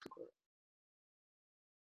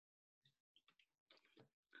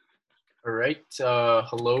All right.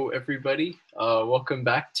 Hello, everybody. Welcome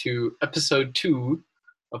back to episode 2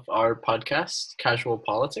 of our podcast, Casual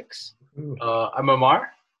Politics. I'm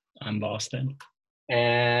Amar. I'm Boston.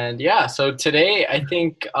 And yeah, so today I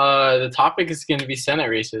think the topic is going to be Senate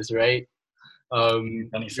races, right? We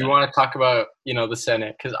want to talk about, the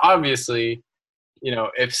Senate, because obviously,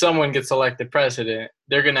 if someone gets elected president,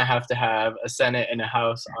 they're going to have a Senate and a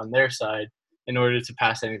House on their side in order to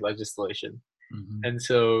pass any legislation. Mm-hmm. And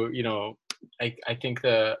so, I think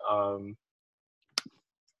the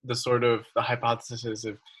sort of the hypothesis is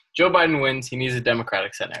if Joe Biden wins, he needs a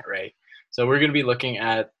Democratic Senate, right? So we're going to be looking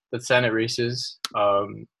at the Senate races,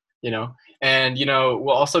 and we'll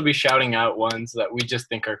also be shouting out ones that we just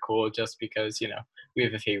think are cool, just because we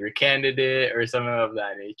have a favorite candidate or something of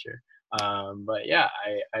that nature. But yeah,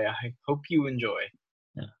 I hope you enjoy.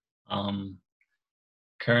 Yeah.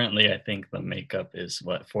 Currently, I think the makeup is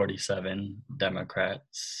 47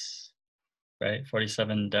 Democrats, right?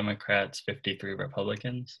 47 Democrats, 53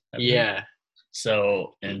 Republicans. Yeah.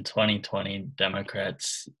 So in 2020,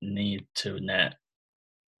 Democrats need to net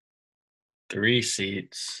 3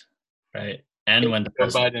 seats, right? And if when Joe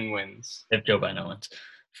Biden wins. If Joe Biden wins.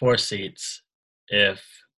 4 seats if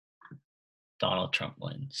Donald Trump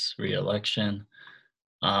wins re-election.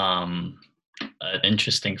 An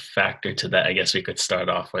interesting factor to that, I guess we could start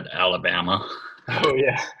off with Alabama. Oh,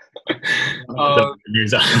 yeah.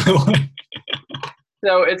 News out of the way.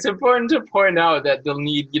 So it's important to point out that they'll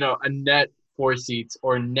need, a net 4 seats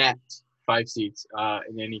or net 5 seats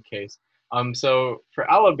in any case. So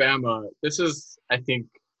for Alabama, this is, I think,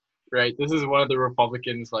 right, this is one of the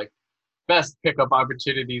Republicans' best pickup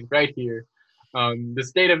opportunities right here. The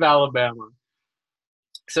state of Alabama.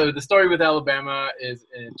 So the story with Alabama is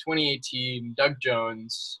in 2018, Doug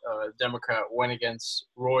Jones, Democrat, went against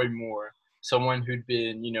Roy Moore, someone who'd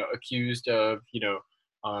been, accused of,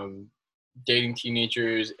 dating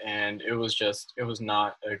teenagers, and it was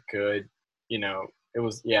not a good, it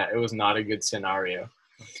was not a good scenario.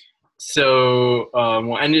 So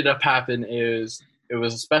what ended up happening is it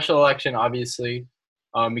was a special election, obviously,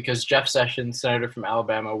 because Jeff Sessions, senator from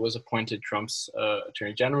Alabama, was appointed Trump's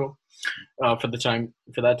attorney general for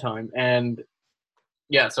that time. And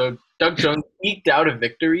yeah, so Doug Jones eked out a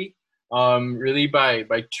victory, really by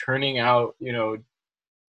turning out,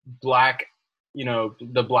 black,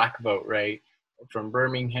 the black vote, right, from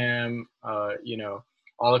Birmingham,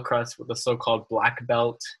 all across with the so-called Black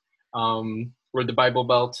Belt, or the Bible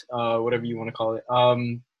Belt, whatever you want to call it.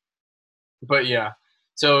 But yeah.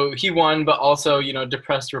 So he won, but also,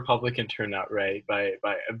 depressed Republican turnout, right, by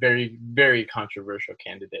a very, very controversial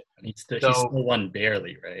candidate. He still won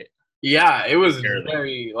barely, right? Yeah, it was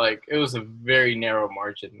barely. It was a very narrow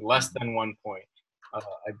margin, less than 1 point,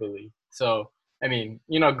 I believe. So, I mean,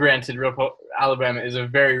 granted, Alabama is a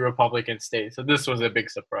very Republican state, so this was a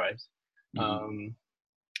big surprise. Mm-hmm.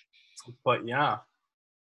 But yeah.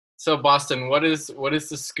 So, Boston, what is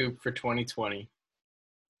the scoop for 2020?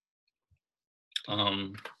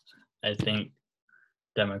 I think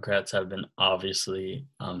Democrats have been obviously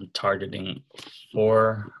targeting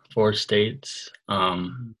four states,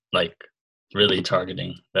 really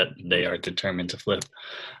targeting that they are determined to flip.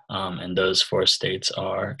 And those 4 states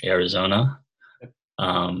are Arizona,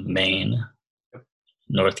 Maine,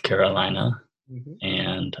 North Carolina,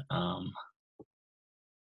 and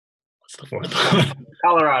what's the 4th one?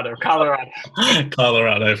 Colorado. Colorado.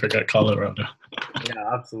 I forgot Colorado.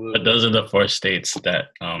 Yeah, absolutely. But those are the 4 states that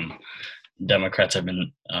Democrats have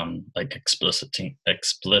been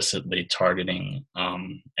explicitly targeting,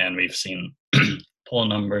 and we've seen poll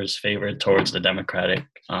numbers favored towards the Democratic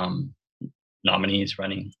nominees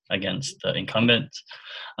running against the incumbents.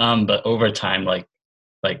 But over time,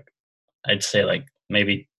 I'd say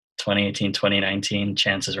maybe 2018, 2019,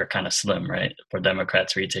 chances were kind of slim, right, for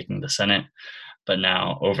Democrats retaking the Senate. But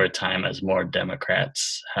now, over time, as more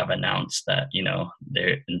Democrats have announced that,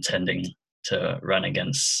 they're intending to run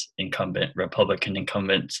against Republican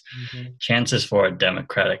incumbents, chances for a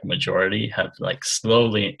Democratic majority have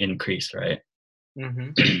slowly increased, right?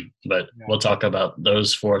 But we'll talk about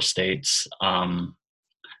those 4 states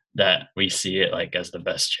that we see it as the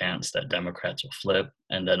best chance that Democrats will flip,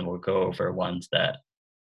 and then we'll go over ones that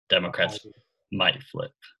Democrats might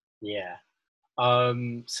flip. Yeah.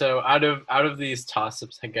 So out of these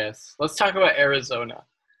toss-ups, I guess, let's talk about Arizona.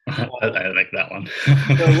 I like that one.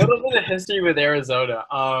 So a little bit of history with Arizona.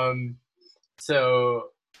 So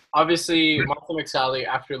obviously Martha McSally,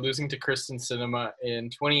 after losing to Kyrsten Sinema in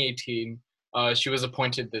 2018, she was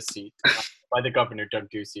appointed this seat by the governor, Doug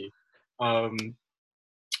Ducey.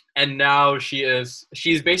 And now she's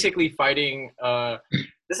basically fighting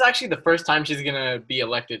this is actually the first time she's gonna be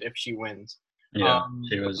elected if she wins. Yeah,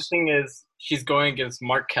 she But the was. thing is, she's going against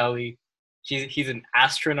Mark Kelly. He's an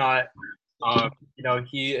astronaut.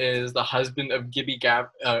 He is the husband of Gibby Gab.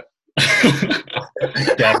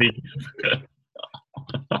 Gabby.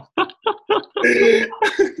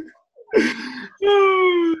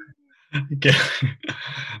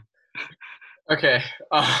 Okay.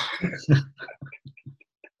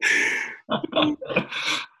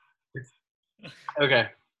 Okay.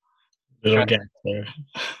 Little gap there.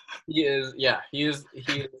 He is. Yeah. He is.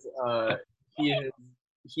 He is. He is.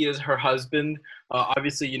 He is her husband.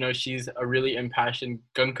 Obviously, she's a really impassioned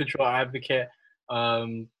gun control advocate.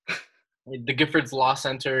 Um, the Giffords Law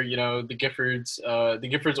Center, the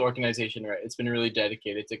Giffords organization, right? It's been really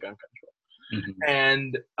dedicated to gun control. Mhm.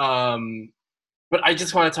 And but I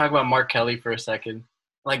just want to talk about Mark Kelly for a second.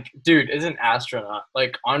 Like, dude is an astronaut.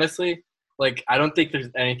 Like, honestly, like I don't think there's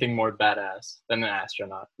anything more badass than an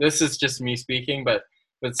astronaut. This is just me speaking, but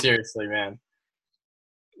seriously, man.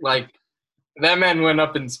 Like that man went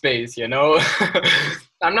up in space,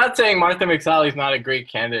 I'm not saying Martha McSally's not a great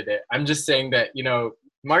candidate. I'm just saying that,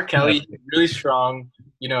 Mark Kelly is really strong.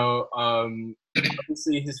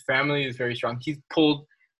 Obviously his family is very strong. He's pulled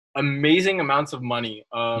amazing amounts of money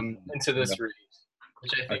into this race,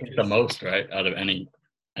 which I I think think the is, most, right, out of any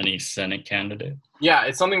Senate candidate. yeah,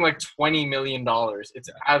 it's something like $20 million. It's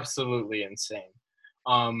absolutely insane.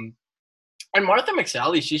 Um, And Martha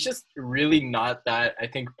McSally, she's just really not that, I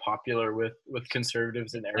think, popular with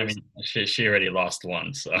conservatives in I Arizona. mean, she already lost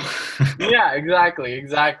one, so. Yeah,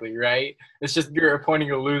 exactly, right? It's just you're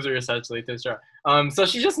appointing a loser essentially to start. So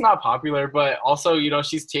she's just not popular, but also,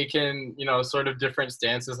 she's taken, sort of different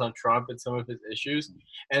stances on Trump and some of his issues.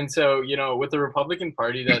 And so, with the Republican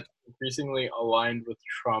Party that's increasingly aligned with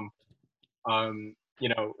Trump,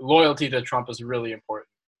 loyalty to Trump is really important.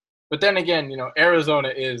 But then again,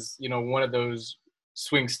 Arizona is, one of those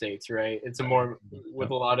swing states, right? It's a more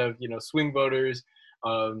with a lot of, swing voters.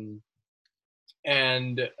 Um,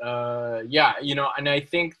 and I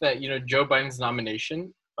think that, Joe Biden's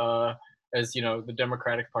nomination as, the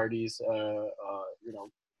Democratic Party's,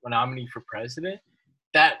 nominee for president,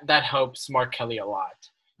 that helps Mark Kelly a lot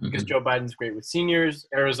because Joe Biden's great with seniors.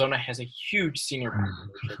 Arizona has a huge senior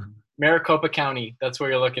population. Maricopa County, that's where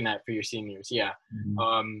you're looking at for your seniors. Yeah.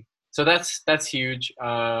 So that's huge.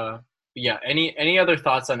 Yeah. Any other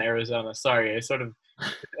thoughts on Arizona? Sorry, I sort of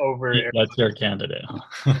over. Yeah, that's your candidate,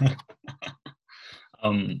 huh?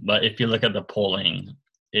 But if you look at the polling,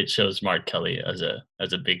 it shows Mark Kelly as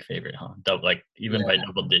a big favorite, huh? Like even by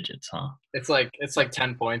double digits, huh? It's like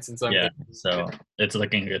 10 points in some. Yeah, so it's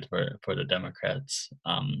looking good for the Democrats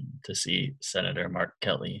to see Senator Mark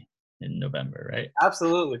Kelly in November, right?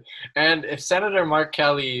 Absolutely. And if Senator Mark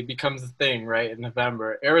Kelly becomes a thing, right, in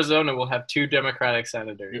November, Arizona will have 2 Democratic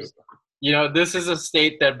senators. This is a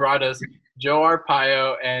state that brought us Joe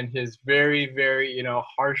Arpaio and his very, very,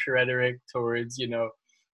 harsh rhetoric towards,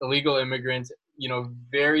 illegal immigrants,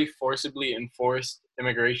 very forcibly enforced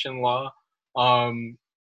immigration law.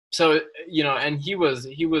 So, and he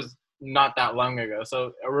was not that long ago.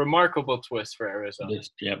 So a remarkable twist for Arizona.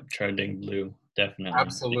 Yep, trending blue, definitely.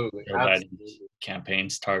 Absolutely. Joe Biden's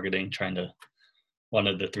campaign's targeting, trying to one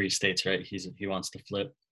of the 3 states, right? He wants to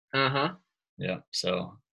flip. Yeah,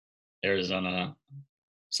 so Arizona,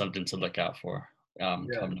 something to look out for come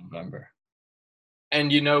November.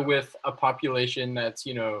 And with a population that's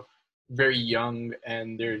very young,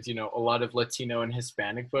 and there's a lot of Latino and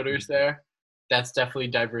Hispanic voters there, that's definitely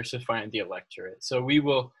diversifying the electorate. So we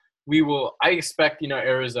will. I expect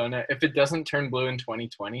Arizona, if it doesn't turn blue in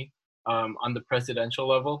 2020, on the presidential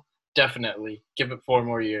level, definitely give it 4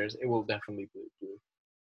 more years. It will definitely be blue.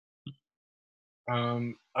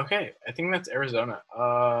 Okay, I think that's Arizona.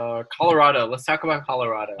 Colorado. Let's talk about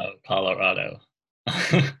Colorado. Colorado.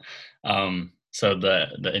 So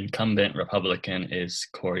the incumbent Republican is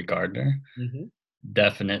Cory Gardner.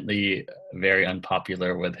 Definitely very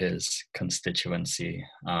unpopular with his constituency.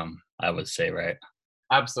 I would say, right?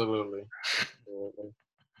 Absolutely.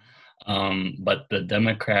 But the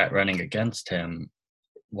Democrat running against him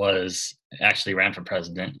ran for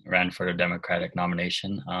president, ran for the Democratic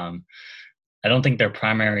nomination. I don't think their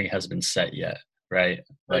primary has been set yet, right?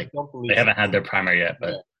 Like they haven't had their primary yet,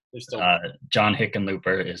 but John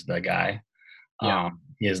Hickenlooper is the guy.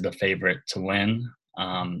 He is the favorite to win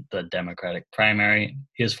the Democratic primary.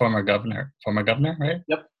 He is former governor, right?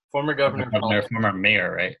 Yep, former governor, former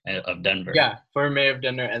mayor, right, of Denver. Yeah, former mayor of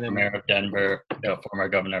Denver, and then mayor of Denver, former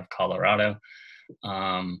governor of Colorado,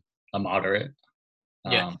 a moderate,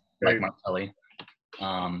 like Mark Kelly.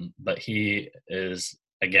 But he is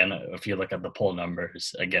again, if you look at the poll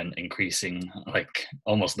numbers, again increasing like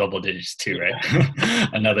almost double digits too, right? Yeah.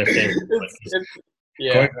 Another favorite. It's Cory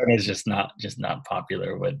yeah. Gardner is just not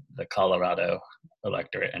popular with the Colorado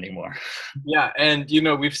electorate anymore. Yeah, and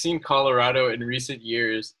we've seen Colorado in recent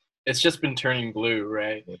years. It's just been turning blue,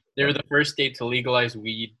 right? They were Right. the first state to legalize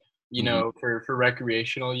weed, Mhm. for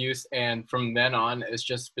recreational use, and from then on, it's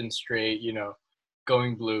just been straight,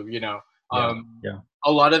 going blue. Yeah, Um, yeah,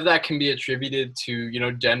 a lot of that can be attributed to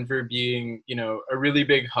Denver being a really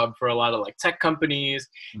big hub for a lot of like tech companies,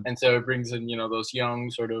 mm, and so it brings in those young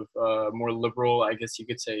sort of more liberal, I guess you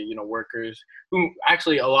could say, workers who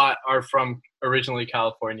actually a lot are from originally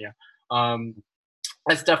California. Um,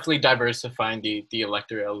 that's definitely diversifying the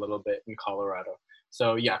electorate a little bit in Colorado.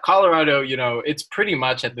 So yeah, Colorado, it's pretty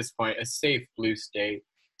much at this point a safe blue state.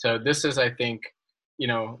 So this is, I think,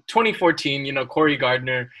 2014, Cory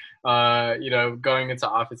Gardner, going into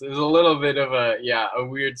office is a little bit of a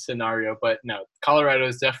weird scenario, but no, Colorado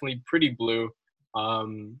is definitely pretty blue.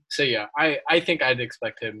 So yeah, I think I'd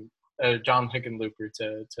expect him, John Hickenlooper,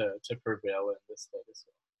 to prevail in this state as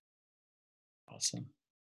awesome.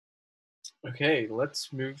 well. Okay,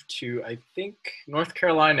 let's move to, I think, North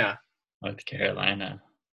Carolina. North Carolina.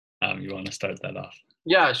 You want to start that off?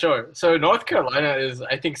 Yeah, sure. So North Carolina is,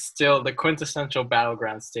 I think, still the quintessential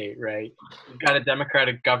battleground state, right? You've got a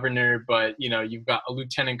Democratic governor, but you've got a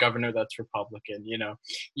lieutenant governor that's Republican.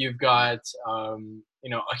 You've got a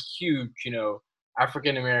huge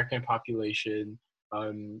African American population,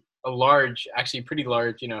 a large, actually pretty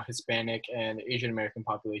large, Hispanic and Asian American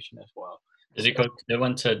population as well. Did it go? It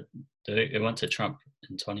went to. It went to Trump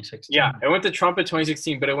in 2016. Yeah, it went to Trump in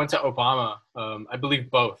 2016, but it went to Obama, I believe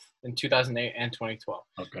both in 2008 and 2012.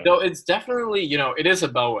 Okay. So it's definitely, it is a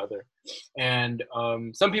bellwether. And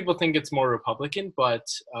some people think it's more Republican, but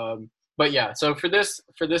yeah, so for this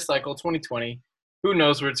cycle, 2020, who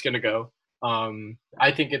knows where it's going to go.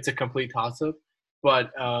 I think it's a complete toss-up,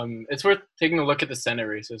 but it's worth taking a look at the Senate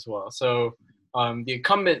race as well. So the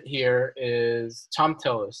incumbent here is Tom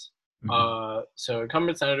Tillis. Mhm. So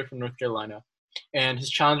incumbent senator from North Carolina, and his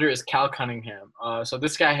challenger is Cal Cunningham. So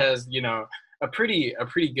this guy has, a pretty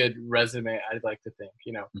good resume. I'd like to think,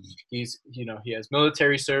 Mhm. he has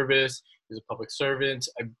military service. He's a public servant.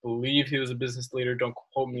 I believe he was a business leader. Don't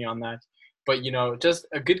quote me on that, but just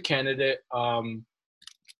a good candidate. And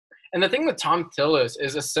the thing with Tom Tillis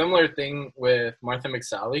is a similar thing with Martha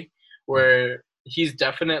McSally, where he's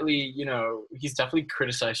definitely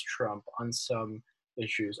criticized Trump on some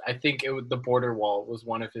issues. I think the border wall was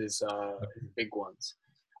one of his big ones.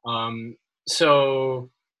 Um, so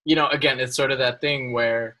again, it's sort of that thing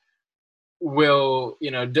where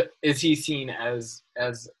is he seen as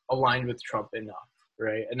aligned with Trump enough,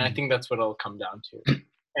 right? And I Mhm. think that's what it'll come down to.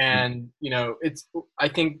 And it's I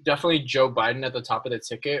think definitely Joe Biden at the top of the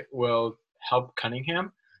ticket will help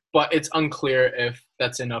Cunningham, but it's unclear if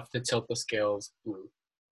that's enough to tilt the scales blue.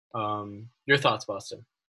 Your thoughts, Boston?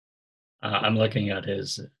 I'm looking at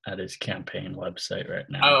his campaign website right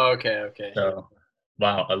now. Oh, okay, okay. So,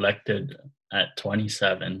 wow, elected at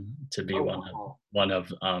 27 to be Oh, one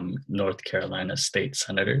of wow. North Carolina state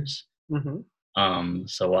senators. Hmm.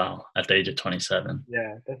 So wow, at the age of 27.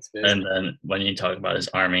 Yeah, that's big. And then when you talk about his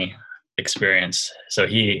army experience, so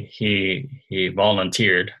he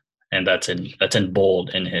volunteered, and that's in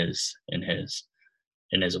bold in his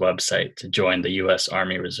website to join the U.S.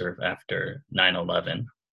 Army Reserve after 9/11.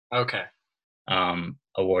 Okay.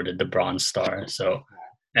 Awarded the Bronze Star. So,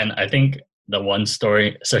 and I think the one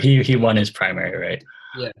story, so he won his primary, right?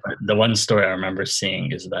 Yeah. But the one story I remember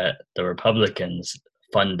seeing is that the Republicans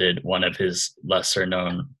funded one of his lesser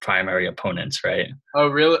known primary opponents, right? Oh,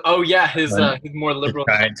 really? Oh, yeah. His And his more to liberal.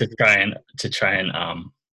 try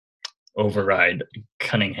and override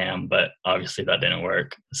Cunningham, but obviously that didn't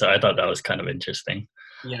work. So I thought that was kind of interesting.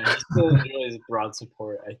 Yeah, he still enjoys broad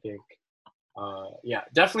support, I think. Yeah,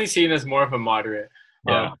 definitely seen as more of a moderate.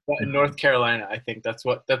 Yeah. But in North Carolina, I think that's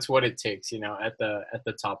what it takes, at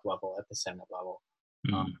the top level, at the Senate level.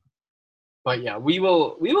 Um, Mm. but yeah, we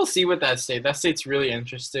will see what that state. That state's really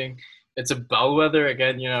interesting. It's a bellwether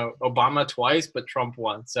again. Obama twice, but Trump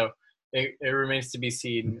once. So it remains to be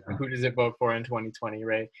seen who does it vote for in 2020,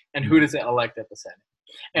 right? And who does it elect at the Senate?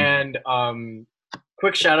 And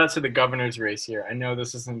quick shout out to the governor's race here. I know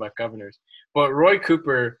this isn't about governors, but Roy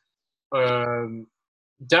Cooper, um,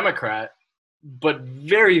 Democrat, but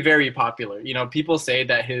very very popular. People say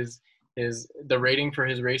that the rating for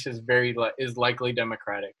his race is likely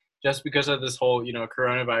Democratic just because of this whole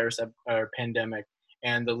coronavirus pandemic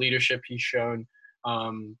and the leadership he's shown,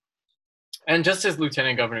 and just his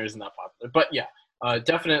lieutenant governor isn't that popular. But yeah,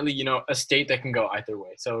 definitely a state that can go either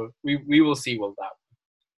way. So we will see what that.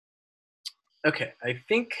 Okay, I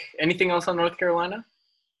think anything else on North Carolina?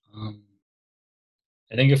 Um,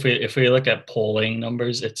 I think if we look at polling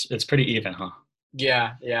numbers, it's pretty even, huh?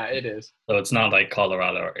 Yeah, yeah, it is. So it's not like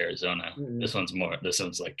Colorado or Arizona. Mm-mm. This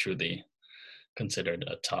one's like truly considered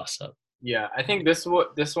a toss up. Yeah, I think this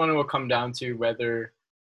one will come down to whether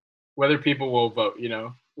people will vote. You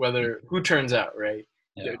know, whether who turns out, right?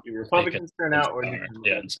 Yeah, Do if they could Republicans turn out or do Democrats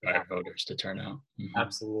turn inspire out? voters to turn out.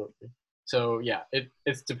 Absolutely. So yeah,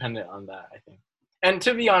 it's dependent on that, I think. And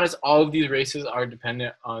to be honest, all of these races are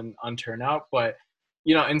dependent on turnout, but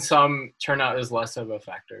you know, in some turnout is less of a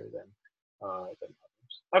factor than others.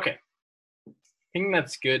 Okay, I think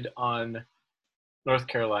that's good on North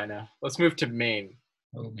Carolina. Let's move to Maine.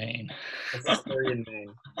 Oh, Maine. What's the story in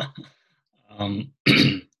Maine? um,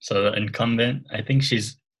 so the incumbent, I think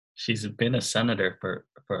she's been a senator for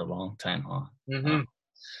a long time, huh? Mm-hmm.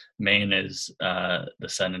 Maine is the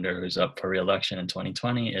senator who's up for re-election in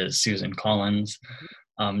 2020 is Susan Collins.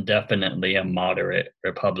 Definitely a moderate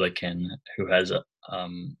Republican who has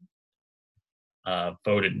um,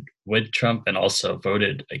 voted with Trump and also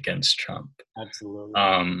voted against Trump. Absolutely.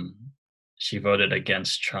 Um, she voted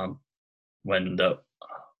against Trump when the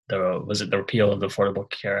was it the repeal of the Affordable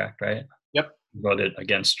Care Act, right? Yep. Voted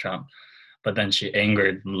against Trump, but then she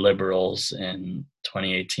angered liberals in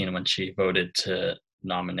 2018 when she voted to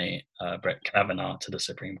nominate Brett Kavanaugh to the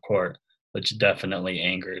Supreme Court, which definitely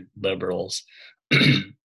angered liberals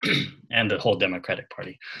and the whole Democratic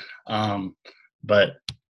Party. But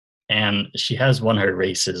and she has won her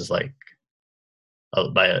races like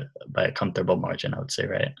by a comfortable margin, I would say,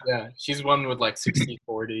 right? Yeah, she's one with like 60-40,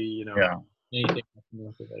 you know, Yeah. anything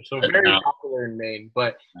north of there. So But very now, popular in Maine,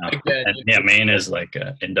 but again, and yeah, Maine is like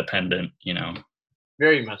independent.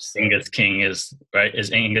 very much so. Angus King is right.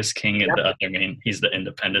 Is Angus King in Yep. the other Maine? He's the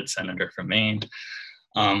independent senator from Maine.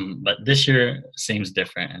 But this year seems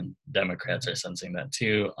different, and Democrats are sensing that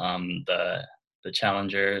too. The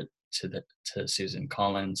challenger to Susan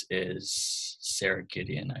Collins is Sarah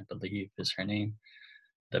Gideon, I believe is her name.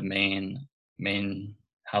 The Maine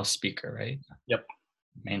House Speaker, right? Yep.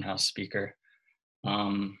 Maine House Speaker.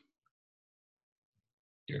 Um,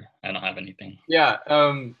 here, I don't have anything. Yeah.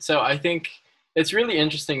 So I think it's really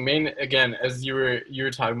interesting. Maine, again, as you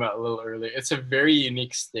were talking about a little earlier, it's a very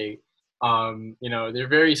unique state. You know, they're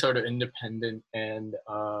very sort of independent and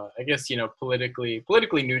I guess, you know, politically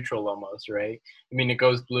neutral almost, right? I mean, it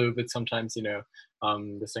goes blue, but sometimes, you know,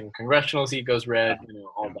 the same congressional seat goes red, you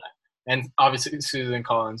know, all that. And obviously Susan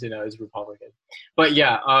Collins, you know, is Republican. But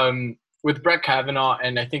yeah, with Brett Kavanaugh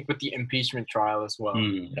and I think with the impeachment trial as well,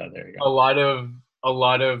 Yeah, there you a go.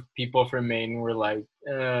 lot of people from Maine were like,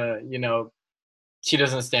 you know, she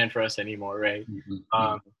doesn't stand for us anymore, right?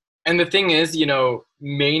 Mm-hmm. And the thing is, you know,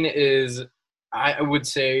 Maine is, I would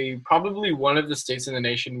say, probably one of the states in the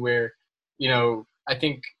nation where, you know, I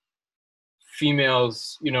think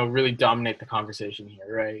females, you know, really dominate the conversation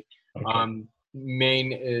here, right? Okay.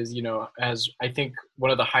 Maine is, you know, has I think one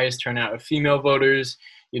of the highest turnout of female voters.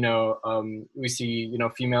 You know, we see, you know,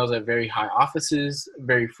 females at very high offices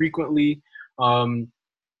very frequently. Um,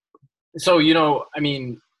 so you know, I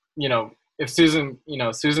mean, you know, if Susan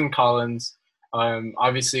Collins,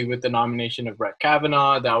 obviously with the nomination of Brett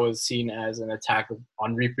Kavanaugh, that was seen as an attack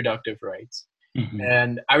on reproductive rights. Mm-hmm.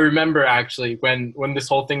 And I remember actually when this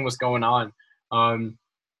whole thing was going on, um,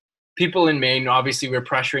 people in Maine obviously were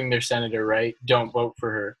pressuring their senator, right? Don't vote for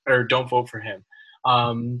her or don't vote for him.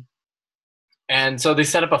 Um, and so they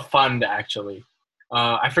set up a fund actually.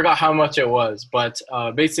 I forgot how much it was, but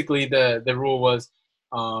basically the rule was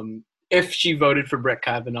if she voted for Brett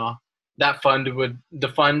Kavanaugh, the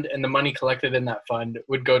fund and the money collected in that fund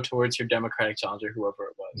would go towards her Democratic challenger, whoever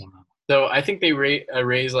it was. Wow. So I think they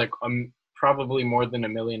raised like probably more than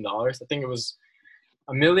 $1 million. I think it was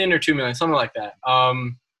 1 million or 2 million, something like that.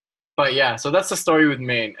 But yeah, so that's the story with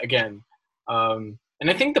Maine again. And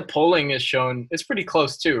I think the polling is shown it's pretty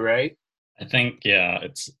close too, right? I think yeah,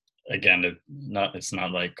 it's again it's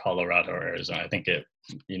not like Colorado or Arizona. I think it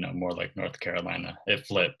more like North Carolina. It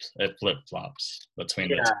flip flops between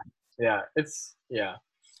the Yeah, yeah, it's yeah.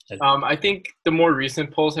 two. I think the more recent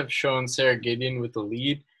polls have shown Sarah Gideon with the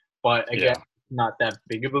lead, but again, Yeah, not that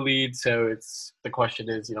big of a lead. So it's the question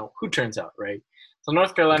is, you know, who turns out, right? So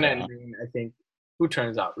North Carolina and yeah. Maine, I think, who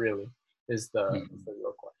turns out really is Mhm. the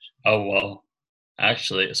real question. Oh well,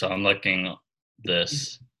 actually, so I'm looking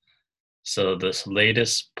this. So this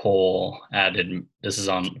latest poll added. This is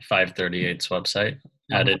on 538's website.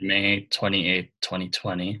 Mm-hmm. Added May 28th,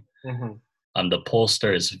 2020. Mm-hmm. The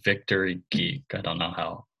pollster is Victory Geek. I don't know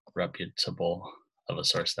how reputable of a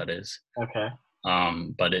source that is. Okay.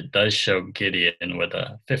 But it does show Gideon with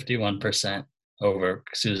a 51% over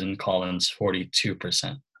Susan Collins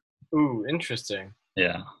 42%. Ooh, interesting.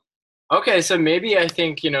 Yeah. Okay, so maybe I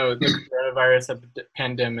think, the coronavirus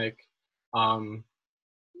pandemic um,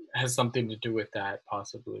 has something to do with that,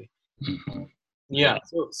 possibly. Hmm. Yeah,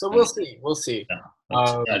 Yeah. so we'll And, see. We'll see. yeah.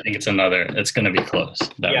 Um, I think it's going to be close.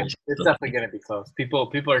 That yeah, result. it's definitely going to be close. People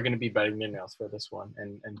are going to be biting their nails for this one,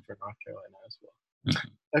 and for North Carolina as well.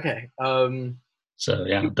 Mhm. Okay. So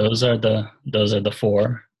yeah, those are the four.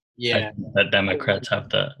 I Yeah. think that Democrats have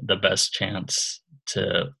the best chance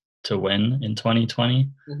to win in 2020.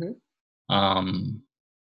 Hmm.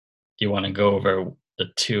 Do you want to go over the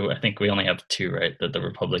two? I think we only have two, right? That the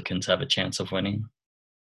Republicans have a chance of winning.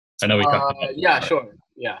 I know we talked about. Yeah, sure.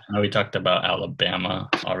 Yeah. I know we talked about Alabama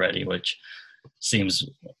already, which seems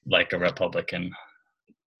like a Republican.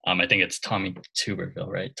 I think it's Tommy Tuberville,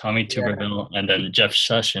 right? Tommy Yeah. Tuberville, and then Jeff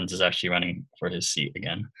Sessions is actually running for his seat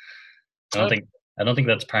again. I don't Uh, think I don't think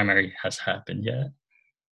that's primary has happened yet,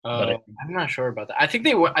 but I'm not sure about that. I think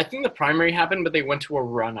I think the primary happened, but they went to a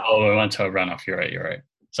runoff. oh, we went to a runoff. You're right. You're right.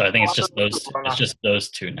 So I think it's just those. It's Runoff. just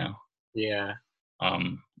those two now. Yeah.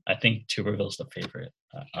 I think Tuberville's the favorite.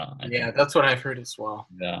 I Yeah, think. that's what I've heard as well.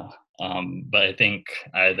 Yeah. But I think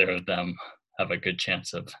either of them have a good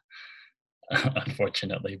chance of,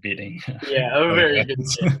 unfortunately, beating. Yeah, a very good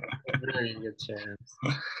chance. A very good chance.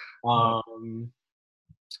 Um,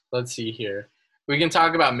 let's see here. We can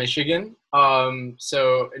talk about Michigan.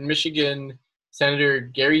 So in Michigan, Senator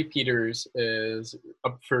Gary Peters is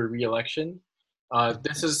up for re-election.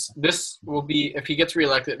 This will be, if he gets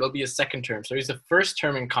reelected, it'll be a second term. So he's a first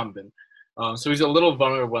term incumbent. So he's a little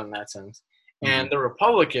vulnerable in that sense. And the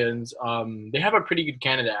Republicans, they have a pretty good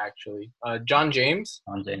candidate actually. John James.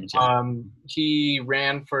 On James, yeah. He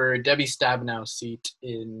ran for Debbie Stabenow's seat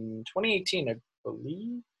in 2018, I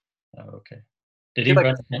believe. Oh, okay. Did he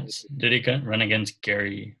run against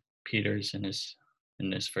Gary Peters in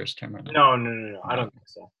his first term or not? No. I don't think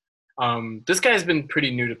so. This guy's been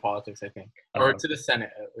pretty new to politics, I think, or to the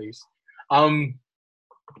Senate at least.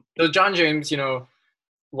 So John James,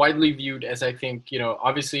 widely viewed as, I think,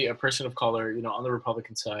 obviously a person of color, on the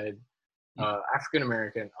Republican side, African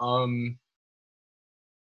American.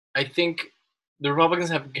 I think the Republicans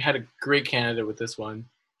have had a great candidate with this one.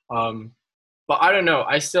 But I don't know.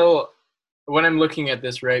 I still, when I'm looking at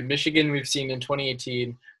this, right, Michigan, we've seen in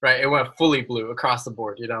 2018, right, it went fully blue across the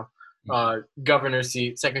board, governor's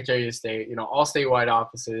seat, secretary of state, all statewide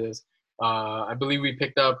offices. I believe we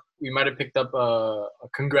might have picked up a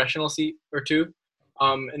congressional seat or two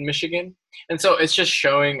in Michigan. And so it's just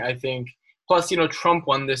showing, I think, plus, Trump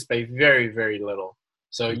won this by very, very little.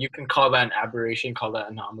 So you can call that an aberration, call that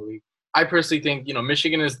anomaly. I personally think,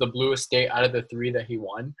 Michigan is the bluest state out of the three that he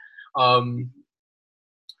won.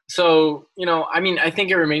 So, I think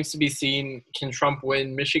it remains to be seen, can Trump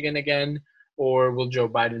win Michigan again, or will Joe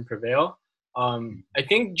Biden prevail? I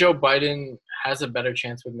think Joe Biden has a better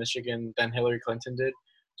chance with Michigan than Hillary Clinton did,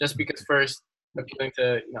 just because first, appealing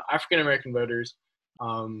to, African-American voters,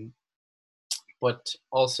 but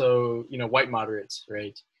also, white moderates,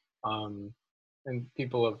 right? And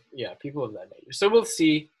people of that nature. So we'll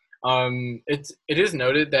see. It is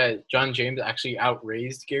noted that John James actually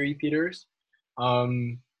outraised Gary Peters.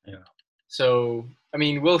 Yeah. So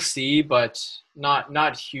we'll see, but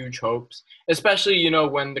not huge hopes. Especially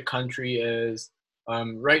when the country is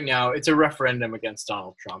right now it's a referendum against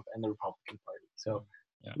Donald Trump and the Republican Party. So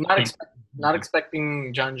not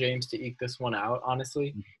expecting John James to eke this one out,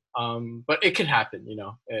 honestly. But it could happen.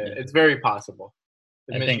 It's very possible.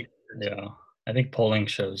 I think polling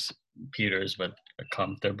shows Peters with a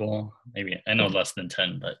comfortable, maybe I know less than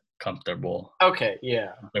 10, but comfortable. Okay,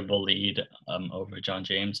 yeah. Comfortable lead over John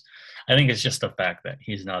James. I think it's just the fact that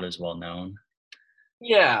he's not as well known.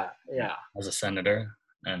 Yeah. As a senator,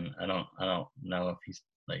 and I don't know if he's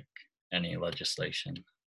like any legislation.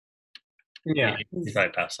 Yeah, he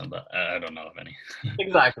probably passed some, but I don't know of any.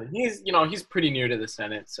 Exactly. He's pretty new to the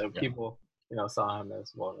Senate, so people saw him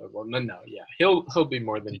as vulnerable. No, yeah, he'll be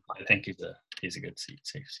more than fine. I think he's a good safe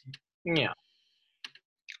seat. Yeah.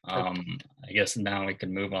 I guess now we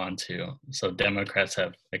can move on to, so Democrats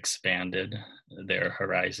have expanded their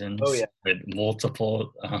horizons with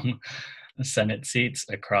multiple Senate seats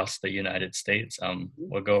across the United States.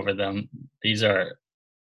 We'll go over them. These are,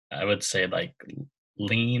 I would say, like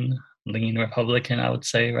lean Republican, I would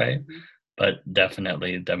say, right? Mm-hmm. But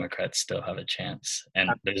definitely Democrats still have a chance, and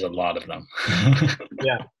there's a lot of them.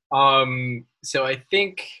 Yeah. So I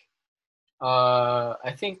think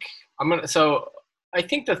I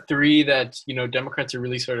think the three that Democrats are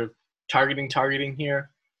really sort of targeting here,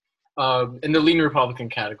 in the lean Republican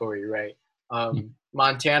category, right?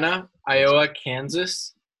 Montana, Iowa,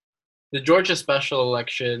 Kansas. the Georgia special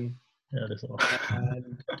election, Yeah, there's a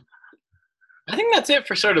and I think that's it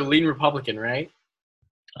for sort of lean Republican, right?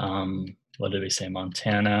 what did we say?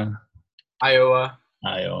 Montana, Iowa,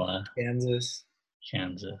 Iowa, Kansas,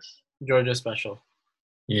 Kansas. Georgia special.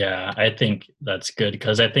 Yeah, I think that's good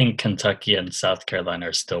because I think Kentucky and South Carolina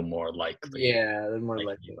are still more likely Yeah, they're more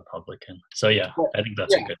likely likely. Republican. So yeah, But, I think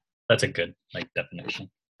yeah, that's a good like definition.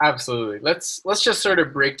 absolutely. Let's just sort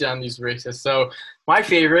of break down these races. So my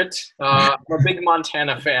favorite, I'm a big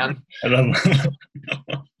Montana fan, I love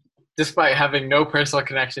despite having no personal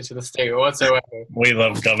connection to the state whatsoever. we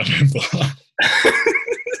love Governor Bullock.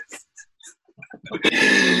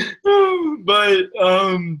 But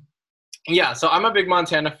yeah, so I'm a big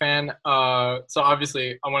Montana fan. So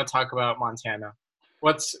obviously I want to talk about Montana.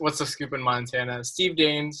 What's the scoop in Montana? Steve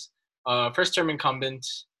Daines, first term incumbent.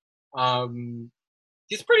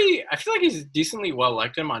 He's pretty. I feel like he's decently well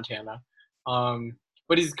liked in Montana.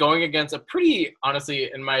 But he's going against a pretty, honestly,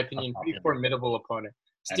 in my opinion, pretty formidable opponent.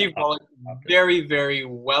 Steve Bullock, very, very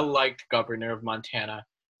well liked governor of Montana,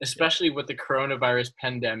 especially with the coronavirus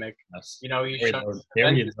pandemic. You know, he's shown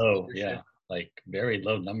very low, yeah, like very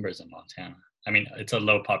low numbers in Montana. I mean, it's a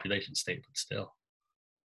low population state, but still.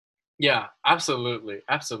 Yeah, absolutely,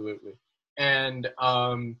 absolutely. And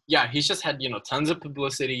yeah, he's just had tons of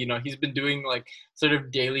publicity. He's been doing like sort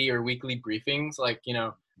of daily or weekly briefings. Like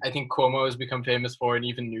I think Cuomo has become famous for, and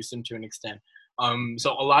even Newsom to an extent.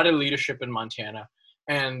 So a lot of leadership in Montana.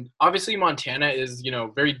 And obviously Montana is,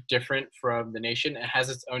 very different from the nation. It has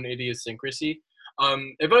its own idiosyncrasy.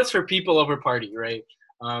 It votes for people over party, right?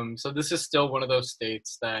 So this is still one of those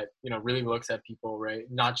states that, really looks at people, right?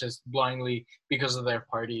 Not just blindly because of their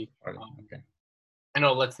party. Okay.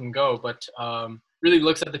 Lets them go, but really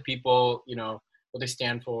looks at the people, what they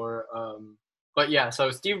stand for. But yeah, so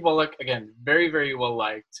Steve Bullock, again, very, very well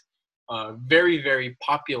liked, very, very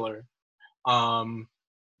popular.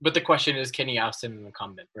 But the question is, can he oust an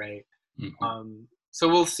incumbent, right? Mm-hmm. So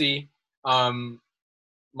we'll see.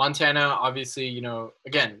 Montana, obviously,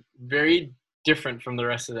 again, very different from the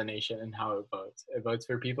rest of the nation in how it votes. It votes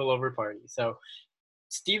for people over party. So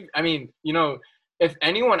Steve, I mean, if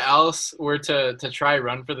anyone else were to try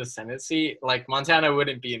run for the Senate seat, like Montana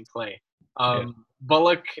wouldn't be in play.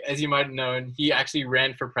 Bullock, as you might have known, he actually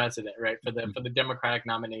ran for president, right, for the Democratic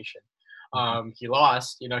nomination. He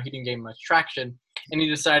lost, he didn't gain much traction, and he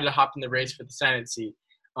decided to hop in the race for the Senate seat.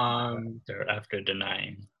 After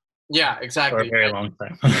denying. Yeah, exactly. For a very long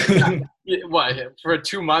time. What, for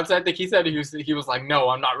 2 months? I think he said he was like, no,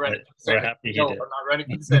 I'm not running. We're happy he did. I'm not running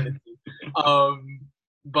for the Senate seat.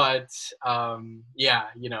 But yeah,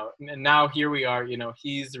 and now here we are.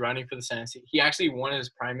 He's running for the Senate seat. He actually won his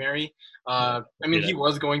primary. I mean, he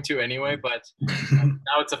was going to anyway, but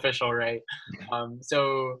now it's official, right?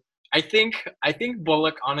 So I think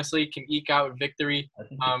Bullock honestly can eke out victory.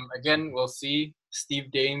 Again, we'll see. Steve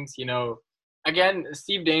Daines, again,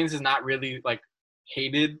 Steve Daines is not really like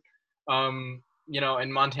hated, in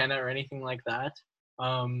Montana or anything like that.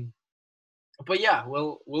 But yeah,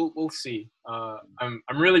 we'll see. I'm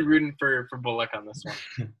really rooting for Bullock on this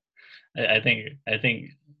one. I think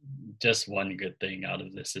just one good thing out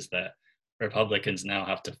of this is that Republicans now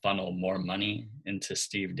have to funnel more money into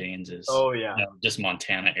Steve Daines's, just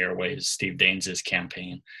Montana Airways, Steve Daines's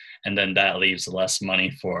campaign, and then that leaves less money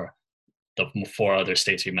for the 4 other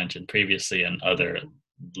states we mentioned previously and other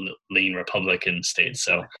lean Republican states.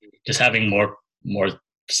 So just having more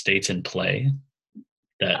states in play,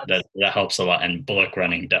 that helps a lot. And Bullock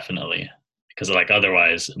running definitely, because like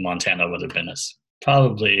otherwise Montana would have been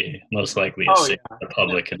probably most likely a safe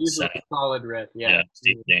Republican Senate. Solid red,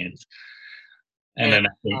 Steve Daines. And then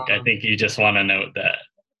I think you just want to note that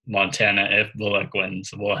Montana, if Bullock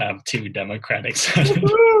wins, will have 2 Democratic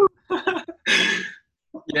senators.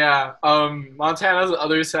 Yeah, Montana's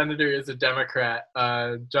other senator is a Democrat,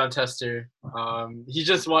 Jon Tester. He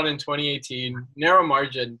just won in 2018, narrow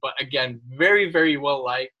margin, but again, very, very well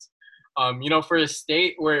liked. For a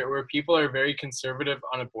state where people are very conservative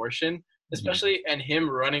on abortion, especially, and him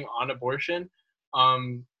running on abortion,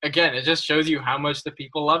 again, it just shows you how much the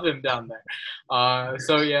people love him down there.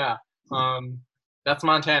 So yeah, that's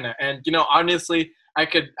Montana, and honestly, I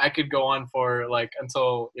could go on for like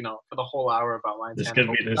until for the whole hour about Montana. This could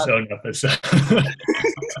be the own episode.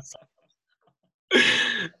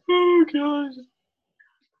 Oh gosh.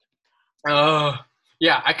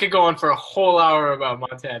 Yeah, I could go on for a whole hour about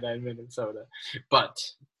Montana and Minnesota, but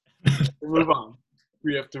move on.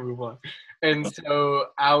 We have to move on. And so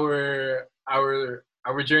our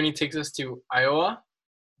journey takes us to Iowa.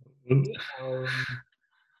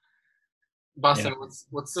 Boston,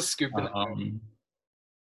 what's the scoop in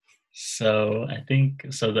So I think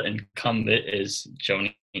so. The incumbent is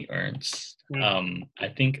Joni Ernst. Mm, I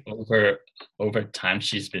think over time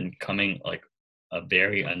she's been becoming like a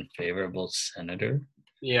very unfavorable senator,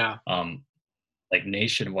 yeah. um, like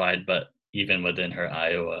nationwide, but even within her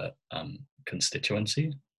Iowa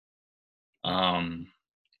constituency. Um,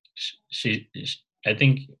 I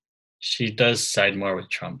think she does side more with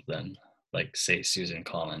Trump than like say Susan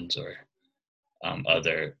Collins or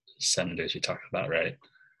other senators you talked about, right?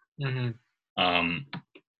 Hmm. Um,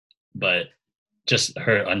 but just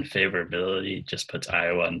her unfavorability just puts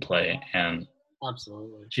Iowa in play, and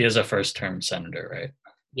Absolutely. she is a first-term senator, right?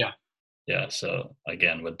 Yeah. Yeah. So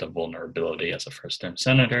again, with the vulnerability as a first-term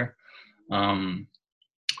senator, um,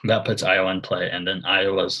 that puts Iowa in play. And then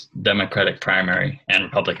Iowa's Democratic primary and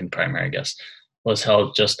Republican primary, I guess, was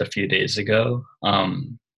held just a few days ago.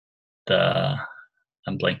 The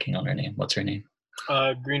I'm blanking on her name. What's her name?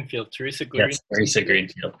 Greenfield, Teresa Yes, Teresa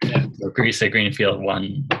Greenfield. Greenfield. Yeah. So Teresa Greenfield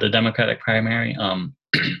won the Democratic primary.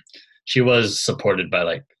 She was supported by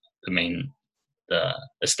like the main the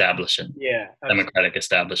establishment, Yeah. Absolutely. Democratic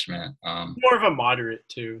establishment. More of a moderate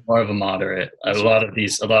too. More of a moderate. A She's lot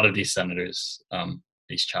of these senators,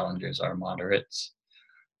 these challengers are moderates.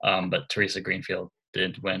 But Teresa Greenfield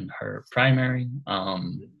did win her primary.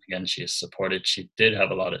 Again, she is supported. She did have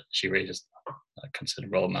she raised a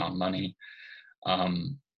considerable amount of money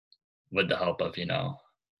um, with the help of,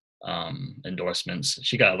 endorsements.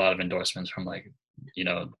 She got a lot of endorsements from like, you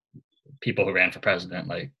know, people who ran for president,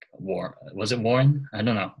 like Warren. Was it Warren? I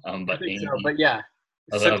don't know. I But think so. Amy, But yeah,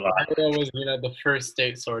 a since lot. Iowa was, the first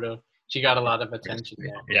state sort of, she got a lot of attention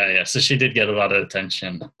there. Yeah, yeah. So she did get a lot of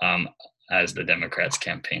attention as the Democrats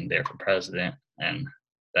campaigned there for president, and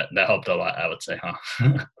that helped a lot, I would say,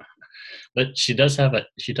 huh? But she does have an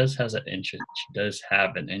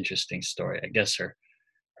interesting story. I guess her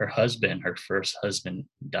first husband,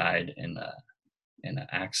 died in an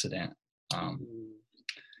accident, um,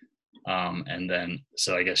 Mm. and then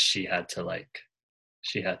so I guess she had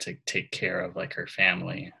to take care of like her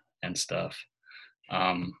family and stuff.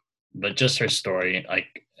 Um, but just her story, like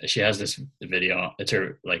she has this video. It's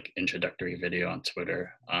her like introductory video on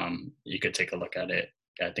Twitter. You could take a look at it.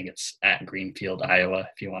 I think it's at Greenfield, Iowa,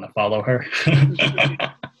 if you want to follow her.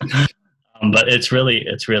 But it's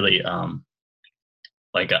really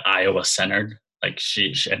like a Iowa centered. Like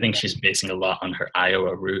I think she's basing a lot on her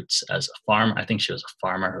Iowa roots as a farmer. I think she was a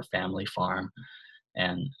farmer, her family farm,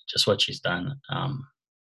 and just what she's done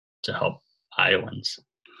to help Iowans.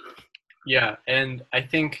 Yeah, and I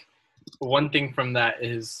think one thing from that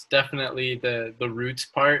is definitely the roots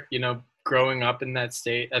part. Growing up in that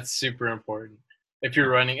state, that's super important if you're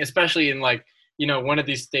running, especially in like one of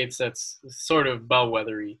these states that's sort of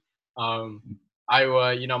bellwethery. Um,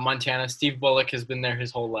 Iowa, Montana. Steve Bullock has been there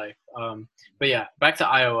his whole life. But yeah, back to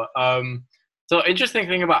Iowa. So interesting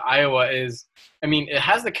thing about Iowa is, I mean, it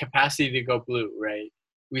has the capacity to go blue, right?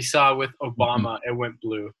 We saw with Mhm. Obama, it went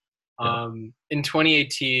blue. Yeah. In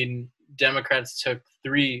 2018, Democrats took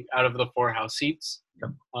 3 out of the 4 House seats,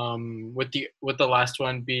 Yep. with the last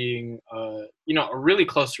one being a really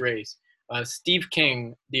close race. Steve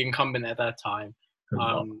King, the incumbent at that time,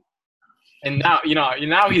 and now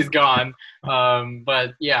now he's gone.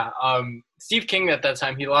 But yeah, Steve King at that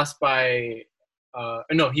time he lost by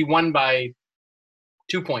no, he won by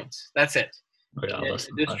 2 points. That's it. Oh, yeah, In less a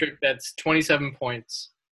than five. district that's 27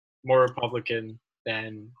 points more Republican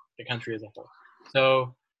than the country as a whole.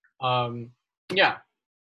 So, yeah,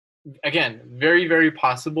 again, very, very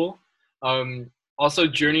possible. Also,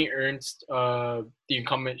 Journey Ernst, the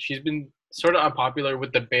incumbent, she's been sort of unpopular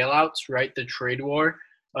with the bailouts, right? The trade war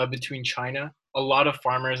between China. A lot of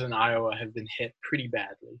farmers in Iowa have been hit pretty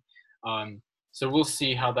badly. So we'll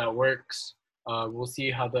see how that works. We'll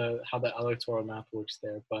see how the electoral math works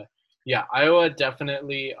there. But yeah, Iowa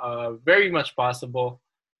definitely very much possible.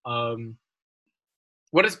 Um,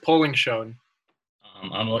 what has polling shown?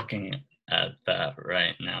 I'm looking at that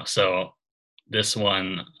right now. So this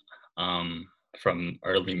one from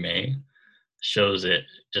early May shows it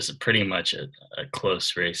just pretty much a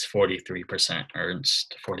close race, 43%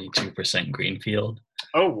 Ernst, 42% Greenfield.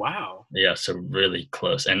 Oh wow! Yeah, so really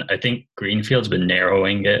close. And I think Greenfield's been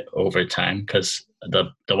narrowing it over time because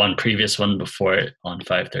the one previous one before it on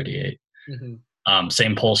 538. Mm-hmm.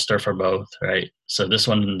 Same pollster for both, right? So this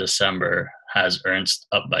one in December has Ernst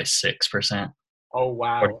up by 6%, Oh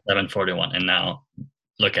wow! 47, 41. And now,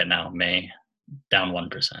 look at now, May, down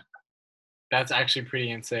 1%. That's actually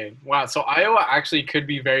pretty insane. Wow. So Iowa actually could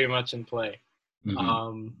be very much in play. Mm-hmm.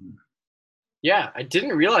 Um, Yeah, I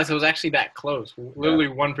didn't realize it was actually that close. Yeah, Literally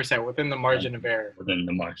 1% within the margin of error. within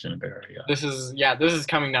the margin of error. Yeah. This is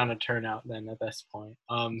coming down to turnout then at this point.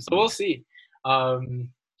 So we'll see. Um,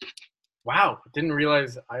 wow, didn't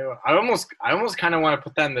realize. I almost kind of want to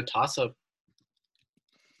put that in the toss up.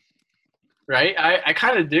 Right, I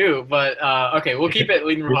kind of do, but okay, we'll keep it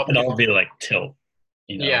leading We can Republican. all be like tilt,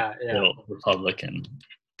 Yeah, yeah. tilt Republican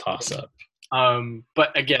toss up.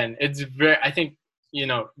 But again, it's very. I think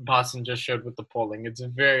Boston just showed with the polling. It's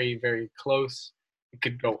very, very close. It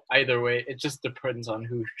could go either way. It just depends on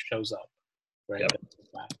who shows up, right? Yep.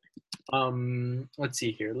 Let's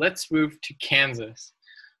see here. Let's move to Kansas.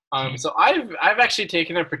 So I've actually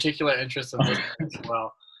taken a particular interest in this as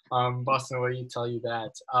well. Boston, what do you tell you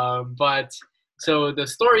that? But so the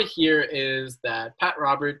story here is that Pat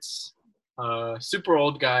Roberts, super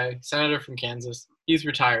old guy, senator from Kansas, he's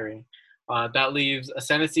retiring. That leaves a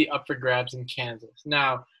Senate seat up for grabs in Kansas.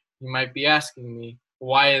 Now, you might be asking me,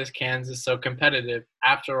 why is Kansas so competitive?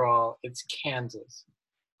 After all, it's Kansas.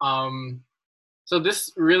 Um, so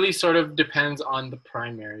this really sort of depends on the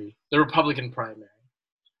primary, the Republican primary.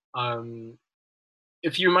 Um,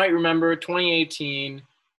 if you might remember, 2018,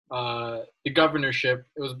 the governorship,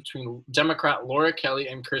 it was between Democrat Laura Kelly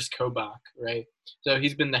and Chris Kobach, right? So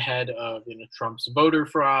he's been the head of Trump's voter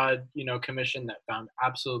fraud commission that found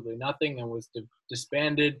absolutely nothing and was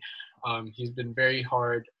disbanded. He's been very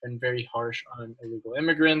hard and very harsh on illegal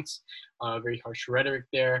immigrants, very harsh rhetoric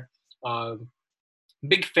there.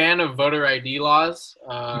 Big fan of voter ID laws.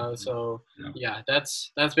 So yeah,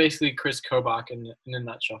 that's basically Chris Kobach in a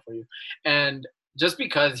nutshell for you. And just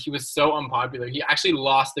because he was so unpopular, he actually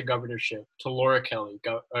lost the governorship to Laura Kelly,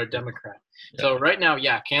 a Democrat. Yeah. So right now,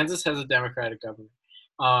 yeah, Kansas has a Democratic governor.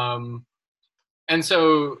 And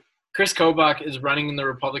so Chris Kobach is running in the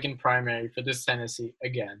Republican primary for this Senate seat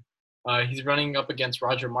again. He's running up against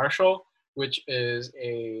Roger Marshall, which is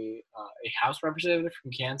a House representative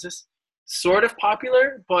from Kansas. Sort of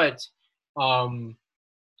popular, but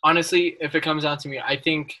honestly, if it comes down to me, I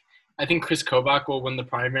think Chris Kobach will win the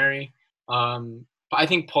primary. But I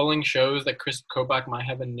think polling shows that Chris Kobach might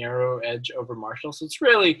have a narrow edge over Marshall. So it's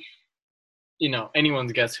really,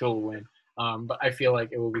 anyone's guess who'll win. But I feel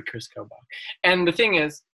like it will be Chris Kobach. And the thing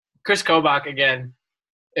is, Chris Kobach, again,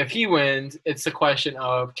 if he wins, it's the question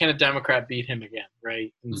of, can a Democrat beat him again,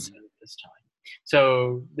 right, instead of this time?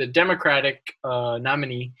 So the Democratic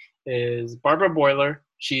nominee is Barbara Boiler.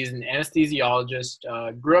 She's an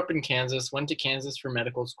anesthesiologist, grew up in Kansas, went to Kansas for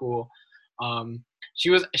medical school.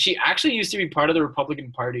 She actually used to be part of the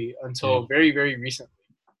Republican Party until very, very recently.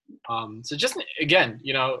 So just again,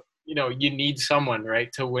 you need someone,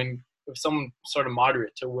 right, to win, someone sort of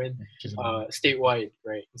moderate to win statewide,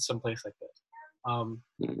 right, in some place like this.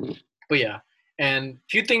 But yeah, and a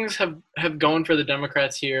few things have gone for the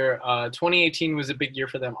Democrats here. 2018 was a big year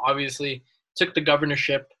for them. Obviously, took the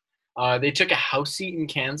governorship. They took a House seat in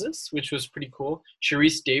Kansas, which was pretty cool.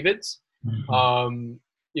 Sharice Davids,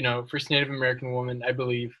 first Native American woman, I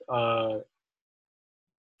believe,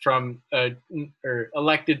 from or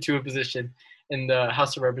elected to a position in the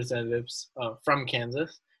House of Representatives from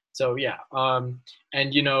Kansas. So yeah,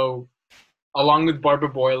 and along with Barbara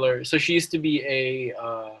Boiler, so she used to be a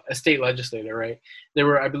state legislator, right? There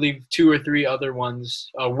were, I believe, 2 or 3 other ones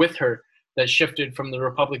with her that shifted from the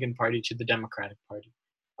Republican Party to the Democratic Party.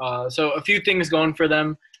 So a few things going for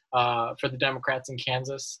them, for the Democrats in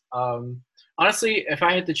Kansas. Honestly, if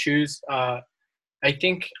I had to choose, I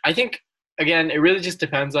think again, it really just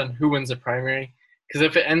depends on who wins the primary. Because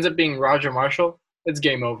if it ends up being Roger Marshall, it's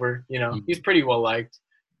game over. He's pretty well liked.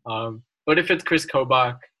 But if it's Chris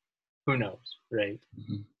Kobach, who knows, right?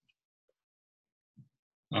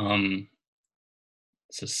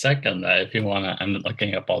 So second, if you want to, I'm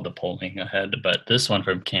looking up all the polling ahead, but this one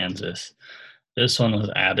from Kansas, this one was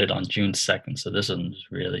added on June 2nd. So this one was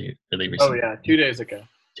really, really recent. Oh yeah, 2 days ago.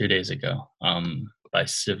 2 days ago, by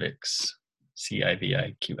Civics,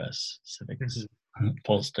 CIVIQS, Civics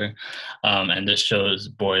pollster. And this shows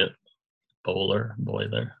Boiler.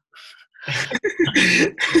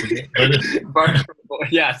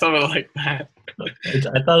 Yeah, something like that.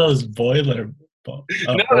 I thought it was Boiler. No,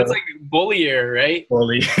 it's like Bollier, right?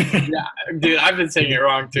 Bollier. Yeah, dude, I've been saying it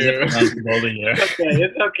wrong too. Bollier.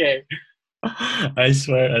 It's okay. I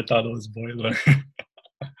swear I thought it was Boiler.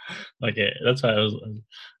 Okay, that's why I was.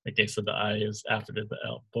 Okay, so the I is after the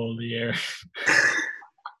L. Bollier.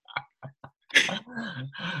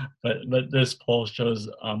 but this poll shows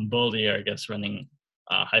Bollier, I guess, running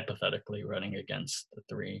hypothetically running against the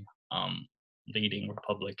 3 leading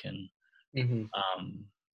Republican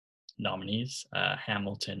nominees,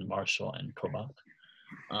 Hamilton, Marshall, and Kobach.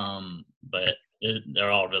 But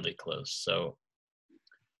they're all really close. So,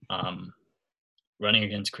 running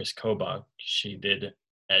against Chris Kobach, she did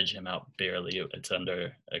edge him out barely. It's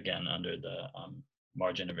under the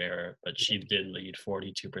margin of error, but she did lead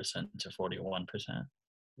 42% to 41%.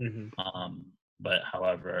 But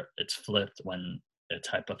however, it's flipped when it's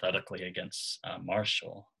hypothetically against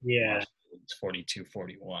Marshall. Yeah. Marshall, it's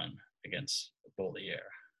 42-41 against Bollier.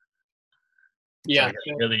 Yeah.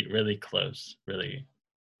 So really, really close. Really.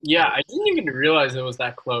 Yeah, I didn't even realize it was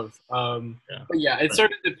that close. But yeah, it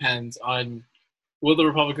sort of depends on, will the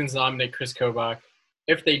Republicans nominate Chris Kobach?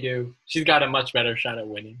 If they do, she's got a much better shot at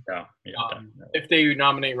winning. If they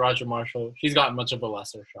nominate Roger Marshall, she's got much of a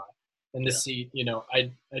lesser shot. In the seat,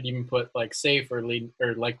 I'd even put like safe or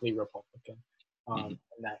likely Republican in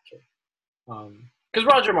that case. Because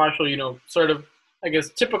Roger Marshall, sort of, I guess,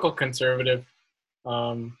 typical conservative.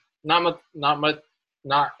 Not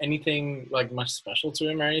anything like much special to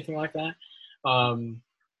him or anything like that.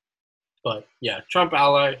 But yeah, Trump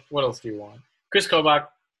ally. What else do you want? Chris Kobach,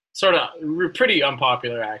 sort of pretty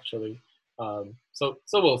unpopular actually. So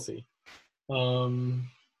we'll see. But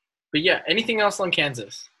yeah, anything else on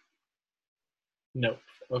Kansas? Nope.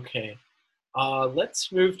 Okay.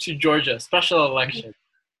 Let's move to Georgia. Special election.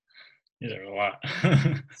 These are a lot.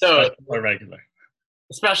 So special or regular?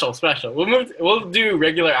 Special. We'll do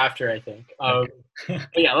regular after, I think. Okay.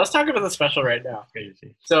 But yeah, let's talk about the special right now.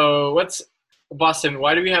 Crazy. So Boston,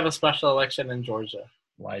 why do we have a special election in Georgia?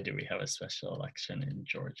 Why do we have a special election in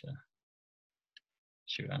Georgia?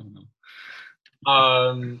 Shoot, I don't know.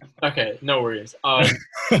 Okay, no worries.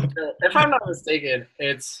 If I'm not mistaken,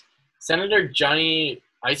 it's Senator Johnny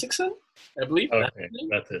Isakson, I believe. Okay,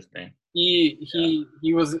 that's his name. He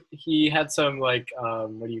had some what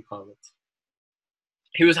do you call it?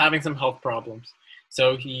 He was having some health problems,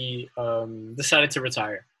 so he decided to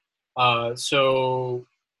retire. So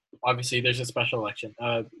obviously there's a special election.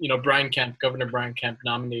 Governor Brian Kemp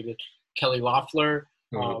nominated Kelly Loeffler.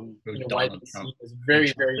 YPC is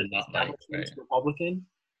very, very established Republican.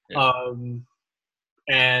 Yeah.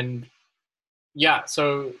 And yeah,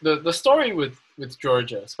 so the story with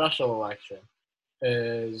Georgia special election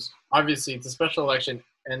is obviously it's a special election,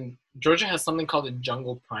 and Georgia has something called a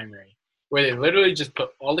jungle primary, where they literally just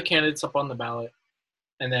put all the candidates up on the ballot,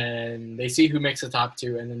 and then they see who makes the top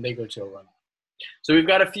two, and then they go to a runoff. So we've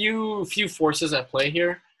got a few forces at play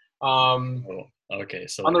here. Okay,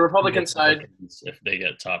 so on the Republican side, if they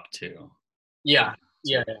get top two. Yeah.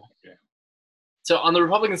 So on the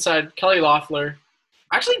Republican side, Kelly Loeffler,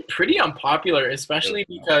 actually pretty unpopular, especially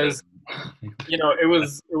because it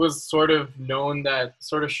was sort of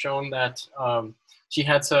shown that she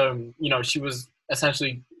had some, she was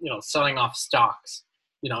essentially selling off stocks,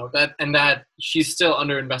 that she's still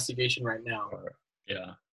under investigation right now.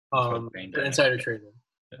 For insider trading.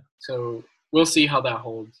 Yeah. So we'll see how that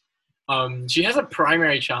holds. She has a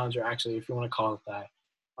primary challenger, actually, if you want to call it that.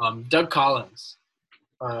 Doug Collins,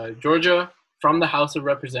 Georgia, from the House of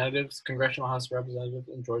Representatives, Congressional House of Representatives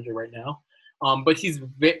in Georgia right now. But he's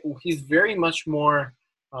very much more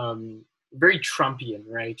very Trumpian,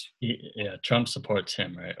 right? Trump supports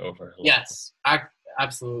him, right, over. Yes,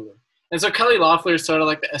 absolutely. And so Kelly Loeffler is sort of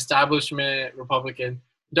like the establishment Republican.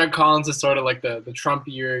 Doug Collins is sort of like the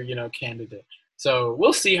Trumpier, candidate. So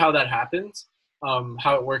we'll see how that happens,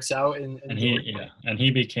 how it works out. And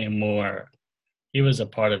he became more. He was a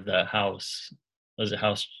part of the House. Was it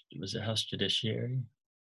House Judiciary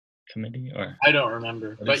Committee or? I don't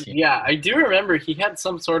remember, but yeah, I do remember he had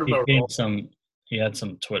some sort of a role. He had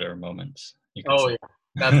some Twitter moments. Yeah,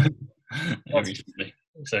 that's recently.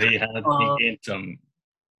 So he gained some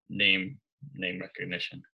name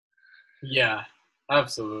recognition. Yeah,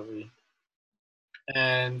 absolutely.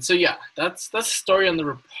 And so yeah, that's the story on the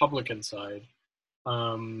Republican side.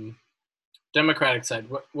 Democratic side,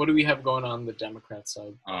 what do we have going on the Democrat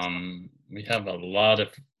side? We have a lot of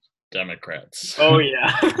Democrats. Oh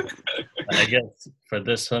yeah. I guess for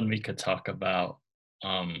this one we could talk about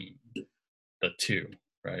the two,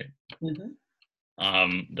 right? Mm-hmm.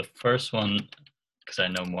 The first one, because I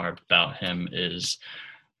know more about him, is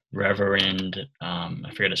Reverend,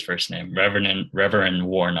 I forget his first name, Reverend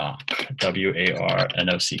Warnock, Warnock.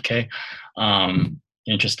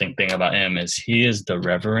 Interesting thing about him is he is the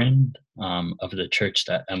Reverend of the church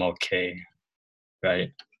that MLK,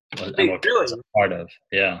 right? MLK was a part of.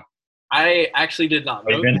 Yeah. I actually did not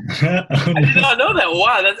know that. I did not know that.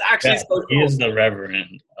 Wow, that's actually so cool. He is the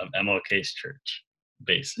Reverend of MLK's church,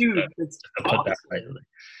 basically. Dude, it's to put that rightly.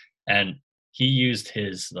 And he used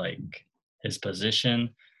his position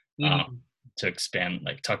to expand,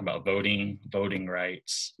 talk about voting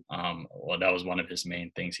rights. Well, that was one of his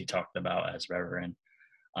main things he talked about as Reverend.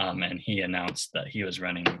 and he announced that he was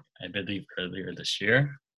running, I believe, earlier this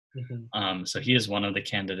year. So he is one of the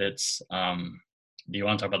candidates. Do you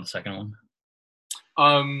want to talk about the second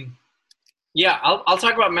one? Yeah, I'll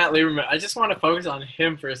talk about Matt Lieberman. I just want to focus on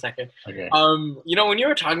him for a second. Okay. When you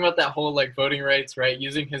were talking about that whole like voting rights, right,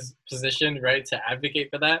 using his position, right, to advocate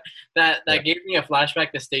for that gave me a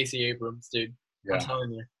flashback to Stacey Abrams, dude. Yeah. I'm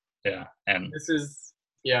telling you. Yeah, and this is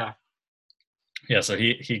yeah. So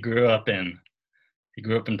he grew up in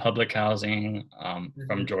public housing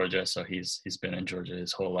from Georgia. So he's been in Georgia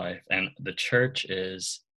his whole life, and the church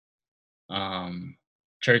is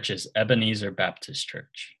Ebenezer Baptist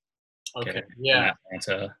Church. Okay. Yeah. In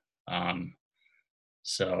Atlanta.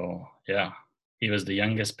 So yeah, he was the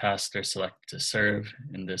youngest pastor selected to serve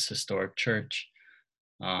in this historic church.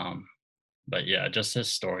 But yeah, just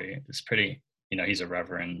his story is pretty. He's a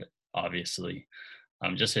reverend, obviously.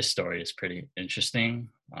 Just his story is pretty interesting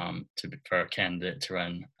for a candidate to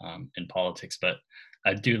run in politics. But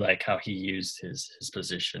I do like how he used his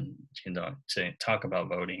position, to talk about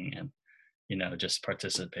voting and just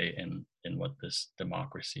participate in what this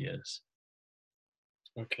democracy is.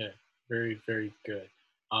 Okay, very, very good.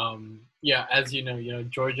 Yeah, as you know,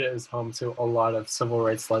 Georgia is home to a lot of civil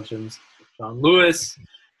rights legends. John Lewis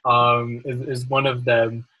is one of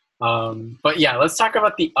them. But yeah, let's talk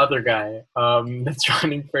about the other guy that's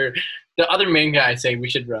running for the other main guy saying we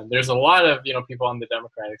should run. There's a lot of people on the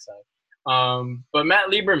Democratic side, but Matt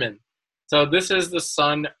Lieberman. So this is the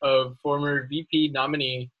son of former VP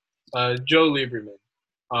nominee Joe Lieberman,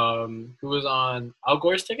 who was on Al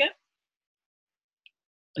Gore's ticket.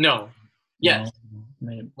 No. Yes.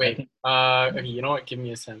 No, wait. Okay. You know what? Give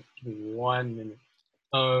me a second. Give me 1 minute.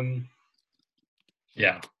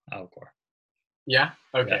 Yeah, Al Gore. Yeah.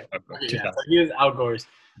 Okay. Yeah, Al Gore, so he was Al Gore's.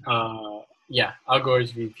 Al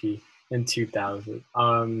Gore's VP in 2000.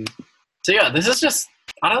 So yeah, this is just,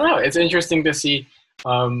 I don't know. It's interesting to see.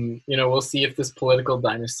 We'll see if this political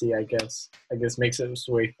dynasty, I guess, makes its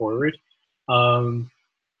way forward.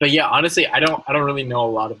 But yeah, honestly, I don't really know a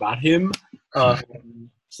lot about him.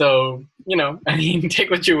 So, I mean, take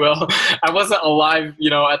what you will. I wasn't alive,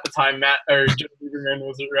 at the time Matt or Joe Lieberman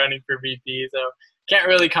was running for VP, so can't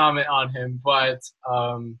really comment on him. But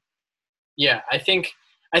yeah, I think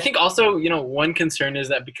also, one concern is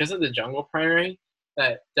that because of the jungle primary,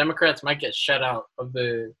 that Democrats might get shut out of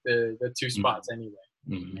the two spots anyway.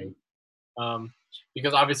 Right?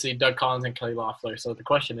 Because obviously Doug Collins and Kelly Loeffler. So the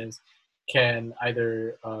question is, can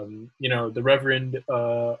either the Reverend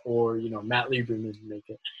or Matt Lieberman make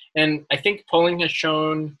it? And I think polling has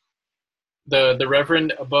shown the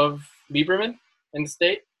Reverend above Lieberman in the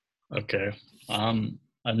state. Okay, I'm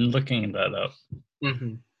looking that up,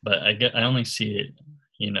 but I only see it,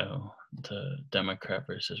 the Democrat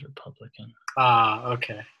versus Republican.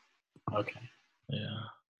 Okay. Yeah,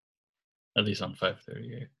 at least on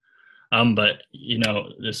 538. But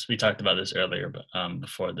we talked about this earlier, but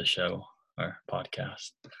before the show or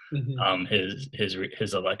podcast,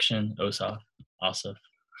 his election, Ossoff.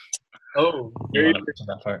 Oh, you want to mention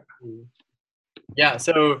that part? Yeah.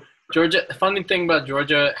 So Georgia. The funny thing about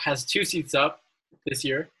Georgia has 2 seats up this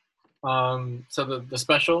year. So the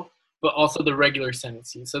special, but also the regular Senate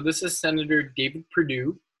seat. So this is Senator David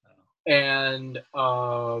Perdue. And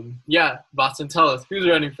Boston, tell us who's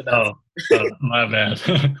running for that. Oh, my bad.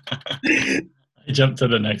 I jumped to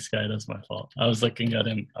the next guy. That's my fault. I was looking at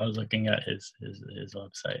him. I was looking at his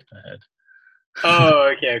website ahead.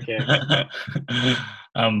 Oh, okay.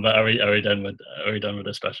 But are we done with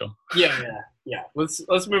the special? Yeah.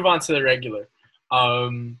 Let's move on to the regular.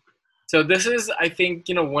 So this is, I think,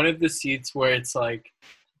 one of the seats where it's like,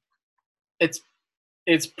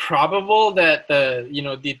 it's probable that the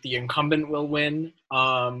incumbent will win,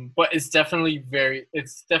 but it's definitely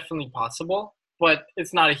possible, but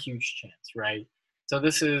it's not a huge chance, right? So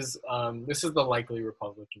this is the likely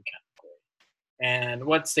Republican category. And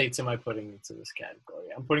what states am I putting into this category?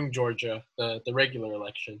 I'm putting Georgia, the regular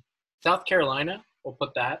election, South Carolina, we'll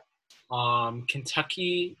put that,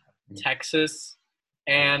 Kentucky, Texas,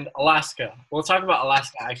 and Alaska. We'll talk about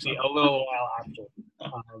Alaska actually a little while after.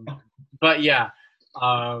 But yeah.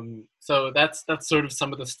 So that's sort of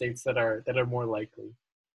some of the states that are more likely.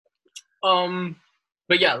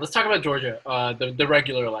 But yeah, let's talk about Georgia, the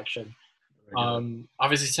regular election.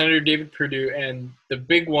 Obviously Senator David Perdue, and the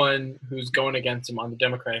big one who's going against him on the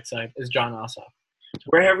Democratic side is Jon Ossoff.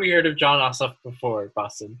 Where have we heard of Jon Ossoff before,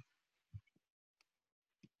 Boston?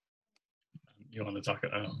 You want to talk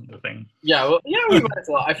about the thing? Yeah, well, we might as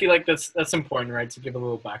well. I feel like that's important, right? To give a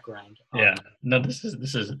little background. Yeah. No, this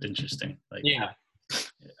is interesting. Like, yeah.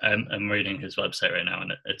 I'm reading his website right now,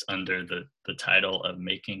 and it's under the title of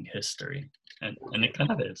Making History. and it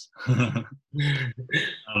kind of is.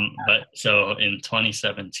 But so in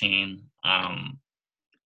 2017, I'm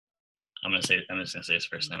just gonna say his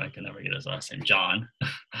first name. I can never get his last name. John.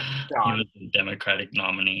 He was the Democratic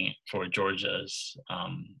nominee for Georgia's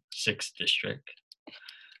 6th district,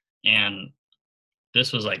 and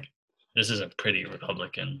this is a pretty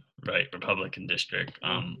Republican district.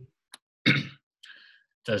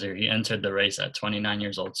 Says here he entered the race at 29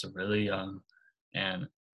 years old, so really young, and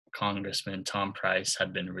Congressman Tom Price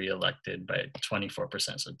had been reelected by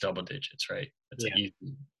 24%, so double digits, right? It's an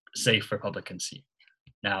easy, safe Republican seat.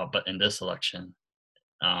 Now, but in this election,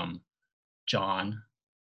 John,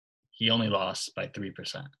 he only lost by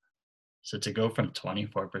 3%. So to go from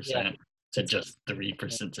 24% to just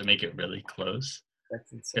 3% to make it really close,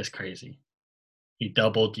 that's insane. It's crazy. He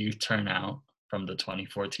doubled youth turnout from the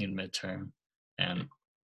 2014 midterm, and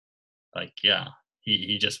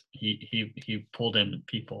he pulled in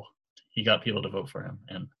people. He got people to vote for him,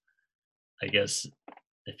 and I guess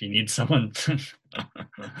if you need someone,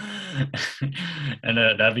 and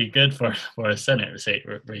that'd be good for a Senate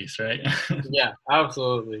race, right? Yeah,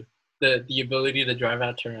 absolutely. The ability to drive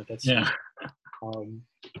out turnout. That's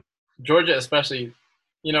Georgia, especially.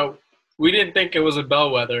 We didn't think it was a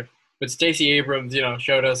bellwether, but Stacey Abrams,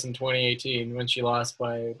 showed us in 2018 when she lost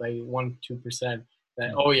by 1-2%.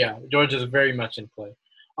 That Georgia's very much in play.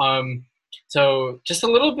 So just a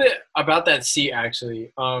little bit about that seat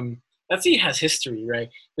actually. That seat has history, right?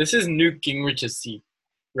 This is Newt Gingrich's seat,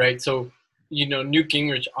 right? So Newt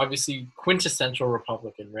Gingrich, obviously quintessential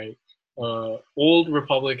Republican, right? Old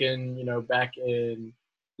Republican, back in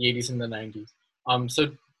the 80s and the 90s.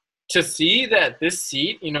 So to see that this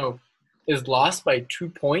seat, is lost by 2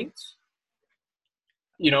 points,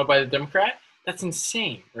 by the Democrat, that's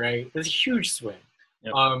insane, right? That's a huge swing.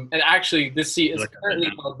 Yep. And actually, this seat is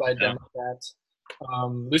currently held by Democrats.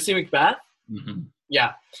 Lucy McBath? Mm-hmm.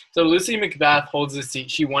 Yeah. So Lucy McBath holds this seat.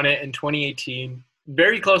 She won it in 2018.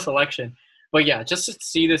 Very close election. But yeah, just to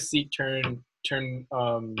see this seat turn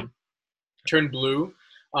blue,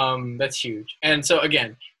 that's huge. And so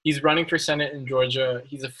again, he's running for Senate in Georgia.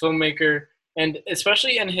 He's a filmmaker. And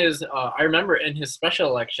especially in his, I remember in his special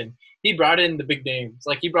election, he brought in the big names.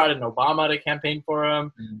 Like he brought in Obama to campaign for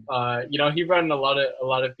him. He brought in a lot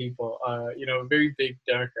of people. Very big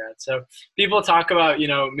Democrats. So people talk about,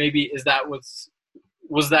 maybe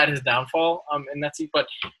was that his downfall in that seat? But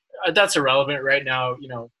that's irrelevant right now.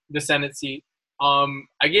 The Senate seat.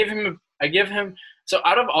 I give him. So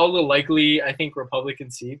out of all the likely, I think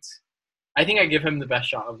Republican seats, I think I give him the best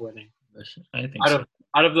shot of winning. I think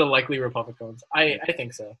out of the likely Republicans, I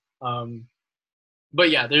think so. But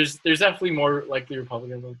yeah, there's definitely more likely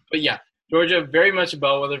Republicans. But yeah, Georgia very much a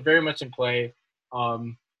bellwether, very much in play.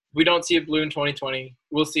 We don't see it blue in 2020.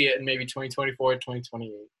 We'll see it in maybe 2024,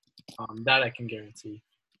 2028. That I can guarantee.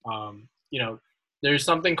 There's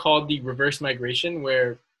something called the reverse migration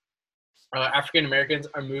where African Americans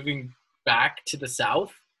are moving back to the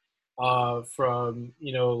South from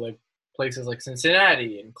like places like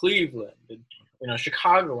Cincinnati and Cleveland and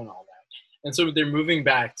Chicago and all that. And so they're moving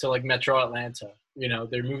back to like Metro Atlanta.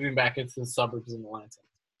 They're moving back into the suburbs in Atlanta.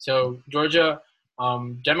 So Georgia,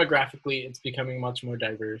 demographically, it's becoming much more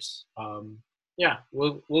diverse.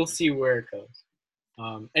 We'll see where it goes.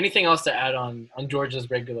 Anything else to add on Georgia's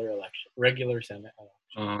regular Senate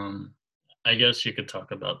election? I guess you could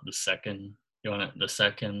talk about the second. The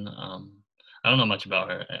second. I don't know much about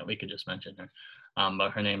her. We could just mention her.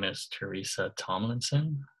 But her name is Teresa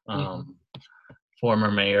Tomlinson,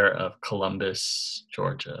 former mayor of Columbus,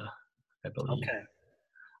 Georgia, I believe. Okay.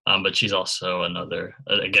 But she's also another.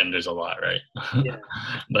 Again, there's a lot, right? Yeah.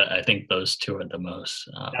 But I think those two are the most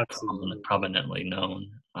prominently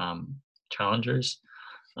known challengers.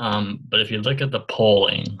 But if you look at the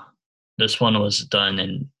polling, this one was done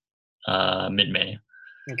in mid-May.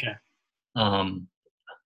 Okay.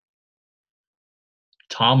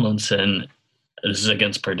 Tomlinson, this is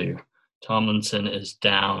against Purdue. Tomlinson is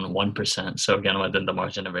down 1%, so again within the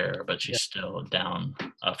margin of error, but she's still down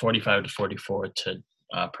 45-44 to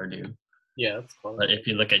Purdue. Yeah, that's close. But if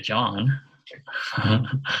you look at John,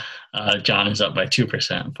 John is up by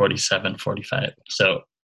 2%, 47-45. So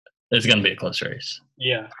it's going to be a close race.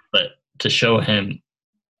 Yeah. But to show him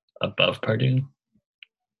above Purdue,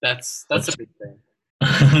 that's a big thing.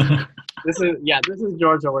 This is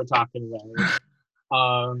Georgia we're talking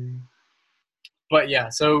about. But yeah,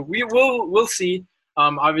 so we'll see.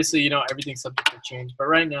 Obviously, everything's subject to change. But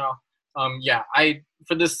right now,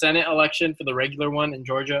 for the Senate election, for the regular one in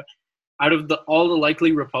Georgia, out of all the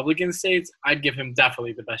likely Republican states, I'd give him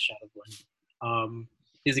definitely the best shot of winning.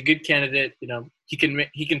 He's a good candidate. He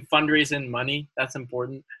can fundraise in money. That's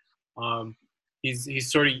important.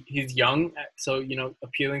 he's young, so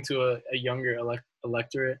appealing to a younger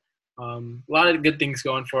electorate. A lot of good things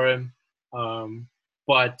going for him,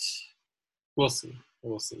 but we'll see.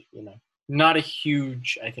 We'll see. Not a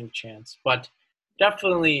huge, I think, chance, but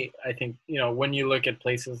definitely, I think when you look at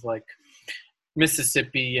places like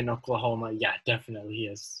Mississippi and Oklahoma, yeah, definitely he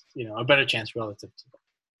has a better chance relative to them.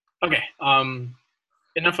 Okay,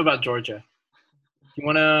 enough about Georgia.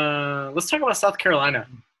 Let's talk about South Carolina.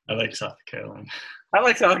 I like South Carolina. I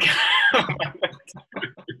like South Carolina.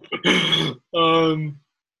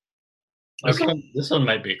 Okay. This one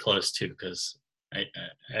might be close too because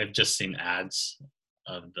I've just seen ads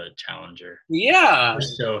of the challenger. Yeah.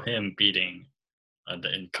 Show him beating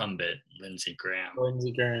the incumbent Lindsey Graham.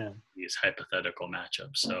 These hypothetical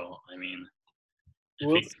matchups. So I mean,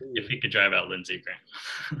 if he could drive out Lindsey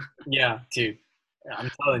Graham. Yeah, dude. I'm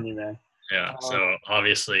telling you, man. Yeah. So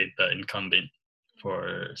obviously the incumbent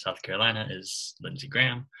for South Carolina is Lindsey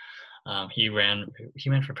Graham. He ran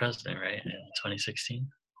for president, right, in 2016.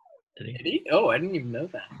 Did he? Oh, I didn't even know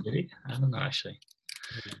that. Did he? I don't know, actually.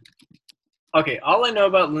 Okay, all I know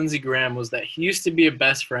about Lindsey Graham was that he used to be a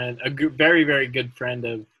best friend, very, very good friend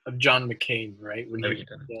of John McCain, right? When he was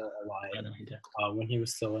still alive, when he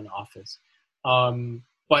was still in office.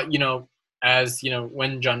 But as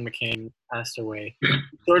when John McCain passed away,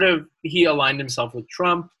 he aligned himself with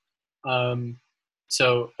Trump.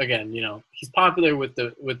 So again, he's popular with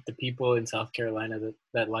the people in South Carolina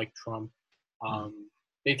that like Trump.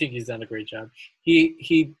 They think he's done a great job.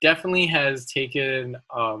 He definitely has taken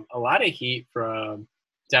a lot of heat from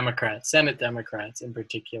Democrats, Senate Democrats in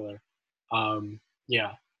particular.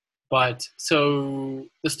 Yeah. But so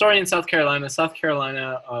the story in South Carolina,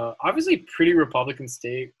 obviously pretty Republican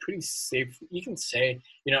state, pretty safe. You can say,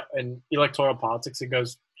 in electoral politics, it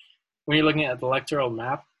goes, when you're looking at the electoral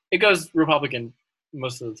map, it goes Republican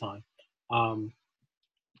most of the time.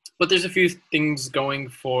 But there's a few things going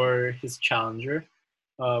for his challenger.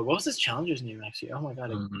 What was his challenger's name, actually? Oh, my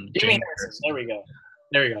God. Jamie Harrison.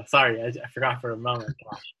 There we go. Sorry, I forgot for a moment.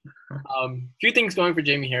 Gosh. Few things going for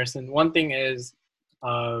Jamie Harrison. One thing is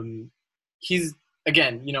he's,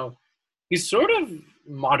 again, he's sort of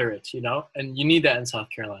moderate, and you need that in South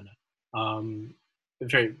Carolina.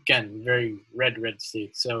 Very red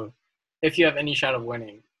state. So if you have any shot of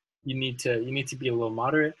winning, you need to be a little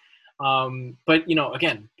moderate. But,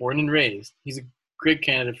 again, born and raised, he's a great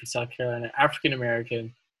candidate for South Carolina, African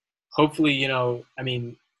American. Hopefully, I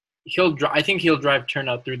think he'll drive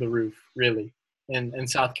turnout through the roof, really, in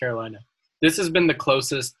South Carolina. This has been the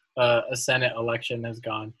closest a Senate election has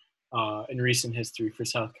gone in recent history for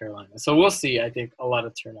South Carolina. So we'll see, I think, a lot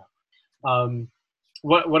of turnout.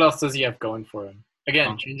 What else does he have going for him?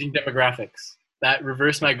 Again, changing demographics. That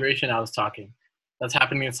reverse migration I was talking, that's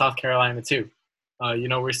happening in South Carolina too.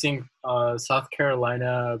 We're seeing South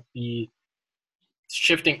Carolina be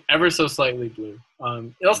shifting ever so slightly blue.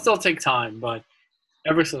 It'll still take time, but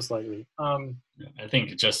ever so slightly. I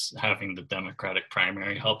think just having the Democratic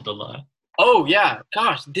primary helped a lot. Oh, yeah.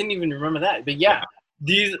 Gosh, didn't even remember that. But, yeah,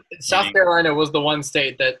 South Carolina was the one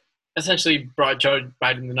state that essentially brought Joe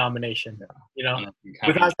Biden the nomination.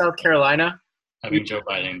 Without South Carolina, having Joe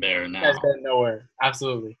Biden there now. Has been nowhere.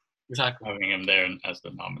 Absolutely. Exactly. Having him there as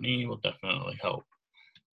the nominee will definitely help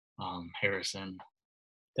Harrison.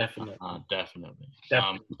 Definitely. Definitely.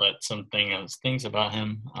 But some things about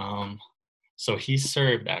him. So he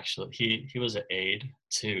served, actually. He was an aide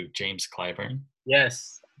to James Clyburn.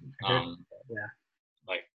 Yes.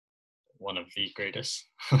 Like one of the greatest,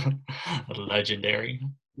 legendary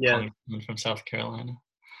from South Carolina.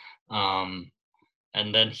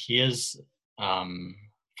 And then he is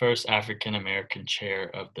first African American chair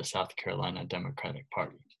of the South Carolina Democratic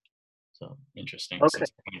Party. So interesting. Since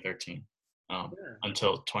 2013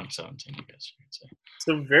 until 2017, I guess you could say.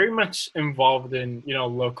 So very much involved in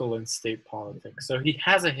local and state politics. So he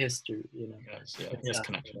has a history. Yes, yeah. He has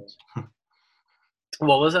connections.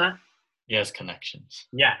 What was that? He has connections.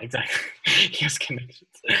 Yeah, exactly. He has connections.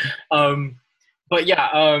 But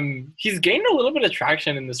yeah, he's gained a little bit of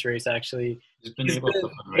traction in this race. Actually, he's been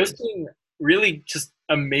posting really just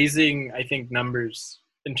amazing, I think, numbers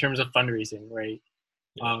in terms of fundraising. Right.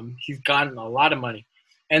 Yeah. He's gotten a lot of money,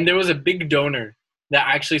 and there was a big donor that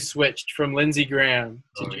actually switched from Lindsey Graham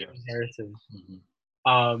to James Harrison.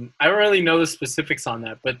 Mm-hmm. I don't really know the specifics on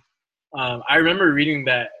that, but I remember reading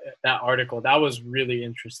that article. That was really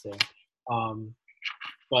interesting.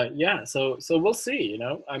 But yeah, so we'll see.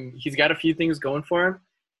 He's got a few things going for him,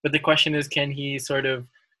 but the question is, can he sort of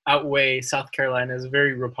outweigh South Carolina's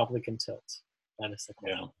very Republican tilt? That is the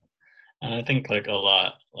question. And I think like a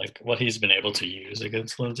lot, like what he's been able to use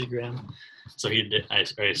against Lindsey Graham. So he did. I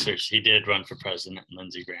searched. He did run for president,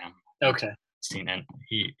 Lindsey Graham. Okay. And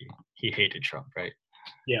he hated Trump, right?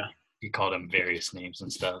 Yeah. He called him various names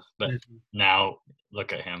and stuff. But Mhm. now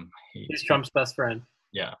look at him. He's Trump's best friend.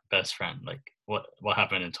 Yeah, best friend. Like what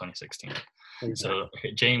happened in 2016? Exactly. So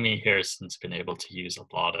Jamie Harrison's been able to use a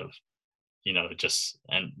lot of, just,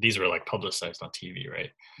 and these were like publicized on TV,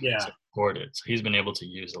 right? Yeah. So recorded. So he's been able to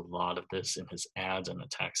use a lot of this in his ads and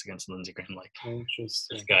attacks against Lindsey Graham. Like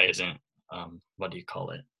Interesting. this guy isn't, what do you call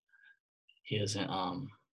it? He isn't,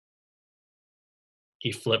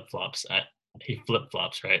 he flip flops, right?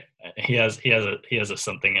 He has a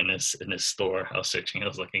something in his store. I was searching, I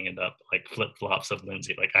was looking it up, like flip flops of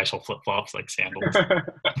Lindsey, like actual flip flops, like sandals,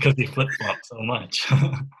 because he flip flops so much.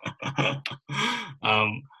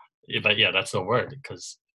 But yeah, that's the word,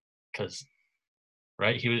 because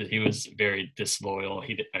right, he was very disloyal.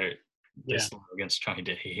 Disloyal against Trump.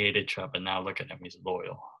 He hated Trump, and now look at him, he's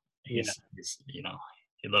loyal. He's he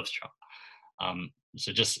loves Trump.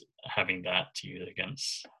 So just having that to use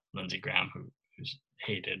against Lindsey Graham, who's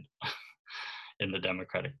hated in the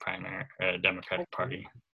Democratic primary, Democratic Party.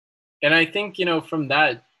 And I think, from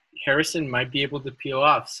that, Harrison might be able to peel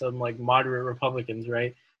off some like moderate Republicans,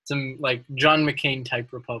 right? Some like John McCain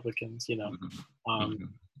type Republicans, they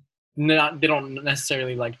don't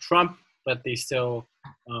necessarily like Trump, but they still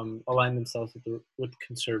align themselves with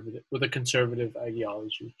a conservative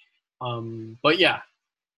ideology. But yeah,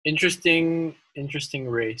 interesting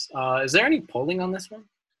race. Is there any polling on this one?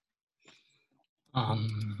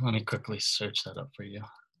 Let me quickly search that up for you.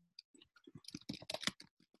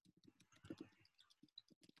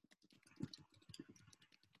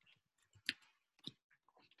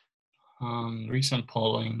 Recent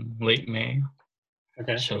polling, late May,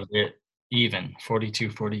 showed it even,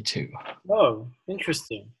 42-42. Oh,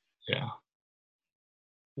 interesting. Yeah.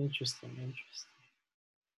 Interesting.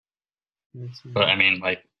 But I mean,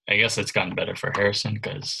 like, I guess it's gotten better for Harrison,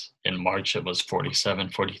 because in March it was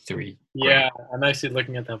 47-43. Yeah, I'm actually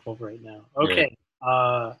looking at that poll right now. Okay.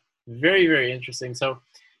 Yeah. Very, very interesting. So,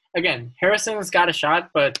 again, Harrison's got a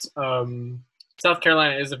shot, but South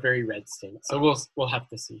Carolina is a very red state, so we'll have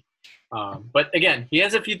to see. But again, he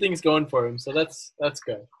has a few things going for him, so that's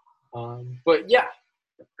good. But yeah,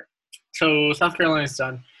 so South Carolina's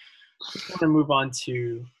done. We're going to move on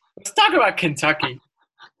to, let's talk about Kentucky.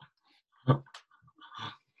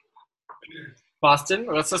 Boston,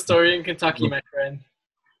 what's the story in Kentucky, my friend?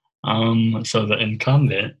 So the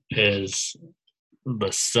incumbent is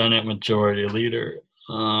the Senate Majority Leader,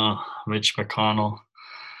 Mitch McConnell.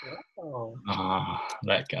 Oh.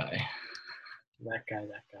 That guy. That guy.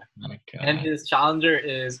 And his challenger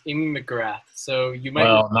is Amy McGrath. So you might.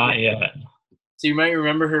 Well, not yet. So you might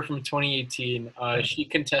remember her from 2018. She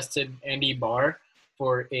contested Andy Barr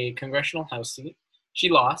for a congressional House seat. She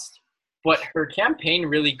lost, but her campaign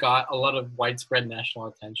really got a lot of widespread national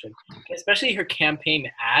attention, especially her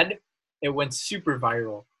campaign ad. It went super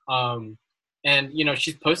viral. And,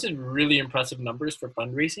 she's posted really impressive numbers for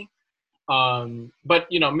fundraising. But,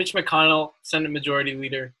 Mitch McConnell, Senate Majority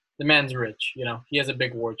Leader, the man's rich. He has a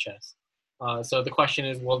big war chest. So the question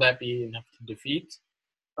is, will that be enough to defeat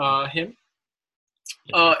him?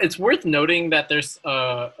 It's worth noting that there's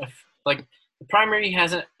the primary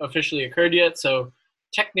hasn't officially occurred yet, so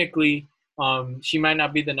technically she might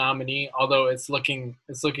not be the nominee, although it's looking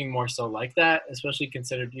more so like that, especially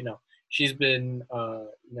considered she's been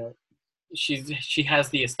she has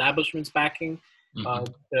the establishment's backing,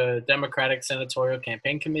 the Democratic Senatorial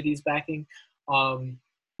Campaign Committee's backing,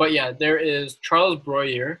 but yeah, there is Charles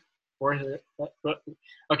Boyer.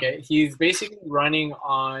 Okay, he's basically running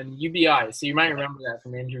on UBI, so you might remember that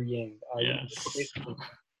from Andrew Yang.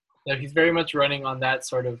 So he's very much running on that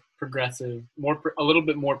sort of progressive, a little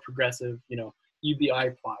bit more progressive,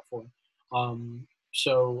 UBI platform.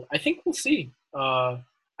 So I think we'll see. I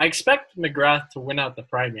expect McGrath to win out the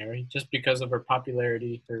primary just because of her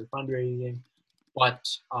popularity, her fundraising,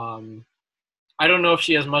 but I don't know if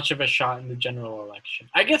she has much of a shot in the general election.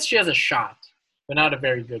 I guess she has a shot, but not a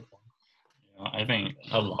very good one. I think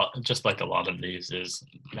a lot of these is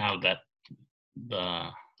now that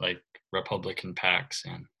the Republican PACs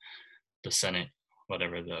and the Senate,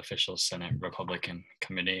 whatever the official Senate Republican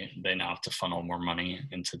committee, they now have to funnel more money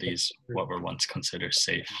into these what were once considered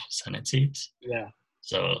safe Senate seats. Yeah.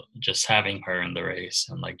 So just having her in the race,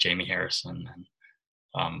 and like Jamie Harrison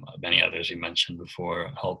and many others you mentioned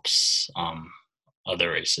before, helps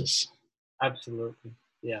other races. Absolutely.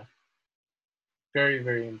 Yeah. Very,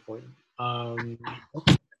 very important. Let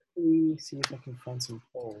me see if I can find some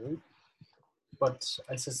polls. but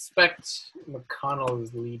I suspect McConnell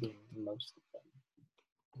is leading most of them.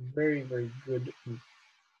 Very, very good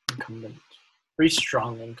incumbent. Very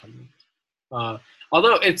strong incumbent.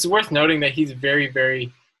 Although it's worth noting that he's very,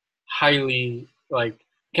 very highly, like,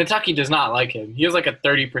 Kentucky does not like him. He has like a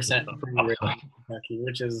 30% approval rate in Kentucky,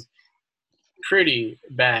 which is pretty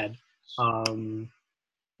bad.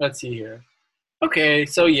 Let's see here. Okay,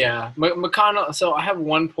 so yeah, McConnell. So I have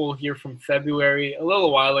one poll here from February, a little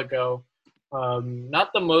while ago.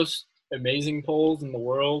 Not the most amazing polls in the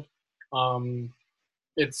world.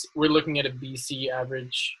 We're looking at a BC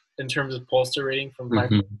average in terms of pollster rating from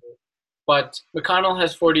 500. But McConnell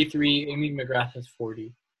has 43, Amy McGrath has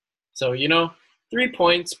 40. So 3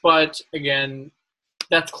 points, but again,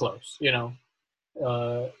 that's close.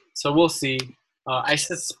 So we'll see. I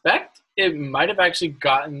suspect it might have actually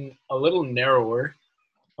gotten a little narrower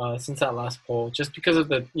since that last poll, just because of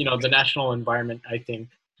the the national environment, I think.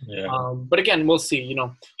 Yeah. But again, we'll see.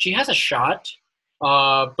 She has a shot.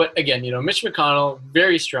 But again, Mitch McConnell,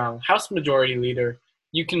 very strong House Majority Leader.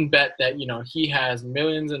 You can bet that he has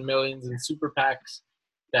millions and millions in super PACs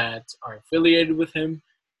that are affiliated with him.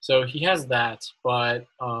 So he has that. But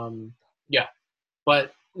yeah.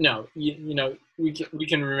 But no, we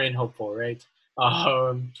can remain hopeful, right?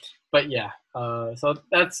 But yeah, so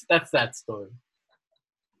that's that story.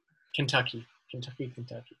 Kentucky.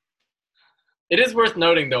 It is worth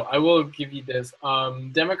noting, though, I will give you this.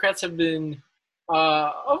 Democrats have been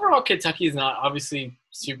overall, Kentucky is not obviously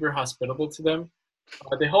super hospitable to them.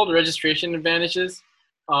 They hold registration advantages,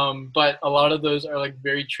 but a lot of those are like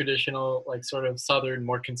very traditional, like sort of Southern,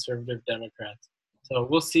 more conservative Democrats. So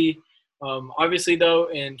we'll see. Obviously, though,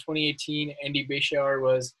 in 2018, Andy Beshear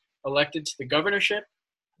was elected to the governorship,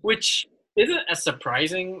 which isn't as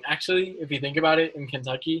surprising, actually, if you think about it, in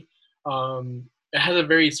Kentucky. It has a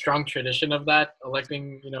very strong tradition of that,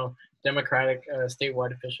 electing, Democratic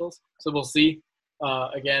statewide officials. So we'll see,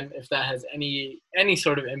 again, if that has any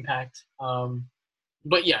sort of impact.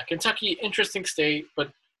 But yeah, Kentucky, interesting state,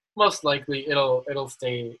 but most likely it'll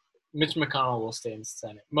stay. Mitch McConnell will stay in the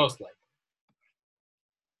Senate, most likely.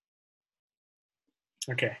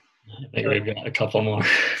 Okay. I think we've got a couple more.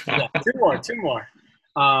 Yeah, two more.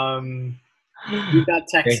 We've got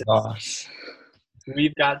Texas. Chaos.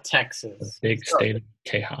 We've got Texas. The big state of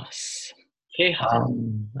chaos. Chaos.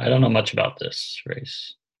 I don't know much about this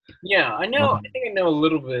race. Yeah, I know. I think I know a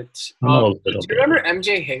little bit. Do you remember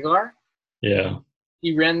MJ Hagar? Yeah.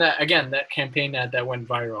 He ran that campaign that went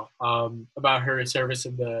viral. About her service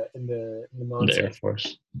in the military. The Air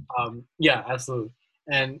Force. Yeah, absolutely.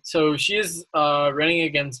 And so she is running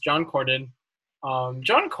against John Cornyn.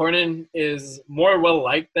 John Cornyn is more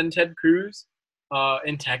well-liked than Ted Cruz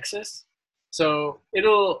in Texas. So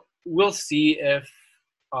we'll see if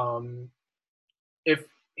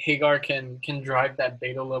Hagar can drive that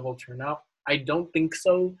Beto level turnout. I don't think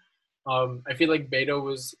so. I feel like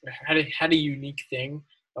Beto had a unique thing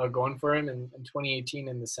going for him in 2018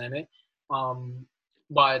 in the Senate.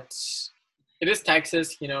 But it is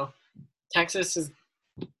Texas, Texas is,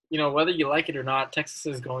 whether you like it or not, Texas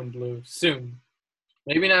is going blue soon.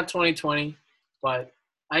 Maybe not 2020, but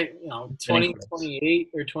 2028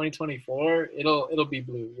 or 2024, it'll be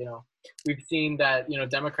blue. We've seen that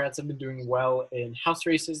Democrats have been doing well in House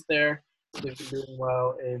races there. They've been doing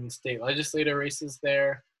well in state legislative races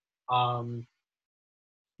there.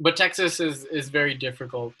 But Texas is very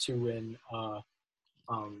difficult to win.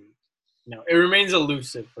 It remains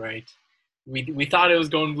elusive, right? We thought it was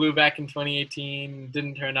going blue back in 2018,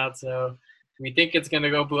 didn't turn out so. We think it's going to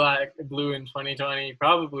go blue in 2020,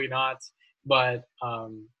 probably not. But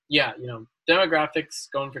yeah, demographics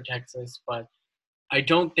going for Texas, but I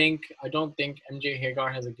don't think MJ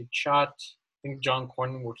Hagar has a good shot. I think John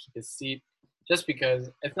Cornyn will keep his seat just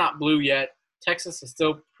because it's not blue yet. Texas is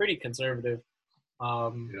still pretty conservative.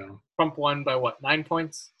 Trump won by 9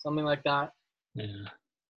 points, something like that. Yeah.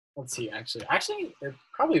 Let's see. Actually, it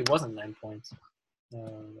probably wasn't 9 points.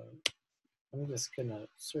 I'm just gonna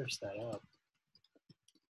search that up.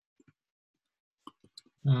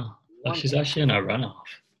 Oh, she's actually in a runoff.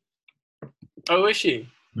 Oh, is she?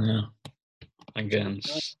 Yeah.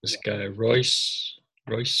 Against this guy, Royce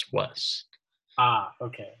West. Ah,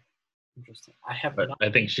 okay. Interesting. I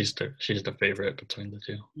think she's the favorite between the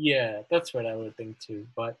two. Yeah, that's what I would think too.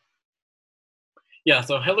 But yeah,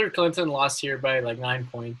 so Hillary Clinton lost here by 9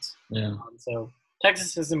 points. Yeah. So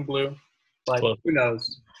Texas is in blue, but who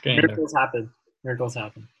knows? Miracles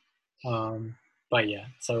happen. But yeah,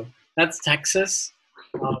 so that's Texas.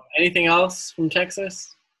 Anything else from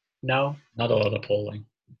Texas? No? Not a lot of polling.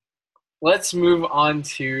 Let's move on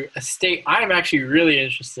to a state I'm actually really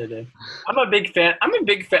interested in. I'm a big fan.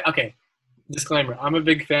 Okay. disclaimer, I'm a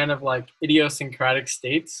big fan of like idiosyncratic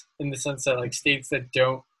states in the sense that like states that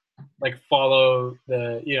don't like follow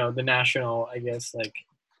the the national, I guess, like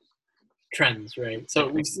trends, right? So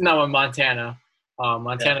we've seen that in Montana.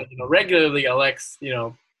 Montana, regularly elects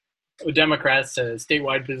Democrats to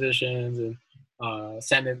statewide positions and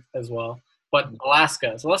Senate as well. But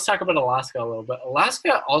Alaska, so let's talk about Alaska a little bit.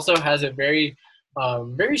 Alaska also has a very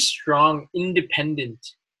strong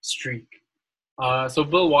independent streak. So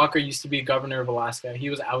Bill Walker used to be governor of Alaska. He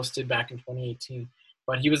was ousted back in 2018,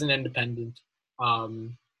 but he was an independent.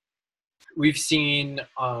 We've seen,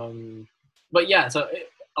 but yeah, so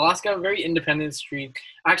Alaska, a very independent streak.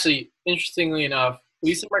 Actually, interestingly enough,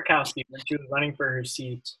 Lisa Murkowski, when she was running for her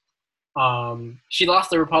seat, she lost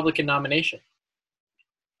the Republican nomination.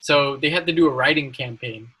 So they had to do a write-in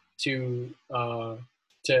campaign and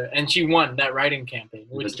she won that write-in campaign,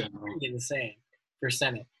 which is pretty insane for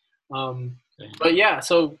Senate. But yeah,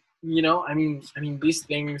 so I mean these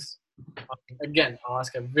things. Again,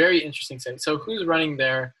 Alaska, very interesting state. So who's running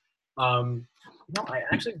there? I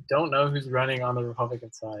actually don't know who's running on the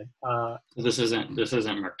Republican side. This isn't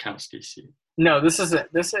Murkowski's seat. No, this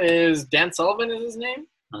isn't. This is Dan Sullivan. Is his name?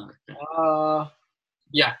 Okay.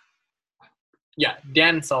 Yeah,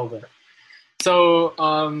 Dan Sullivan. So,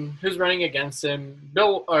 who's running against him?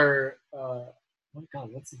 Bill or oh God,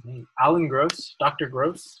 what's his name? Alan Gross, Dr.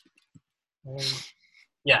 Gross.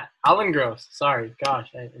 Yeah, Alan Gross. Sorry, gosh,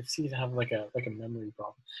 I seem to have like a memory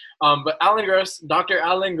problem. But Alan Gross, Dr.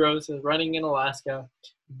 Alan Gross, is running in Alaska,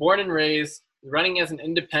 born and raised, running as an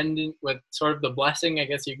independent with sort of the blessing, I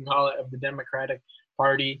guess you can call it, of the Democratic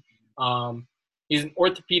Party. He's an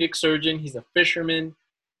orthopedic surgeon. He's a fisherman.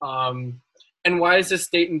 And why is this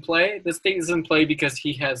state in play? The state is in play because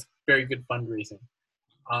he has very good fundraising.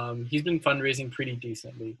 He's been fundraising pretty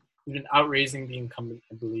decently. He's been outraising the incumbent,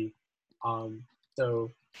 I believe.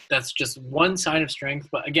 So that's just one sign of strength.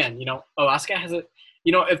 But again, Alaska has a,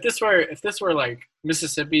 if this were like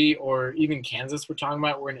Mississippi or even Kansas, we're talking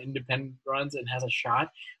about where an independent runs and has a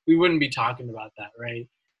shot, we wouldn't be talking about that, right?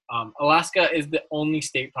 Alaska is the only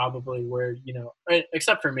state probably where,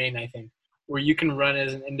 except for Maine, I think, where you can run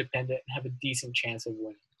as an independent and have a decent chance of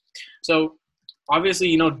winning. So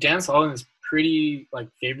obviously, Dan Sullivan is pretty like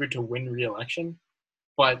favored to win re-election.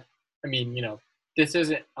 But I mean, this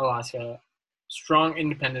isn't Alaska. Strong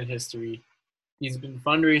independent history. He's been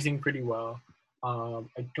fundraising pretty well. I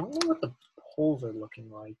don't know what the polls are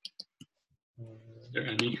looking like. Is there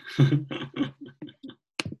any? I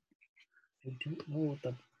don't know what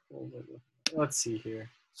the polls are looking like. Let's see here.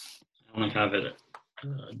 I only have it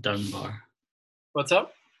at Dunbar. What's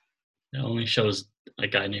up? It only shows a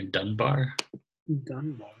guy named Dunbar.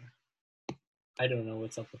 Dunbar. I don't know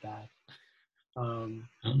what's up with that. I don't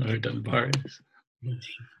know who Dunbar is.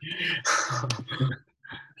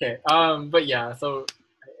 Okay. But yeah, so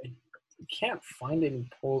I can't find any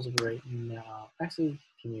polls right now. Actually,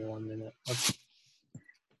 give me 1 minute.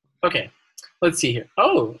 Okay. Let's see here.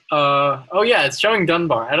 Oh yeah, it's showing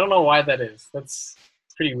Dunbar. I don't know why that is. That's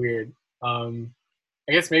pretty weird. I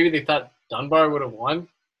guess maybe they thought Dunbar would have won.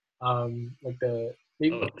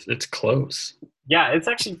 It's close. Yeah, it's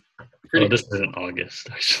actually pretty. Oh, this is in August,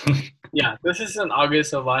 actually. Yeah, this is in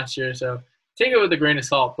August of last year, so take it with a grain of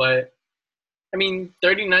salt. But I mean,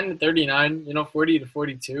 39-39,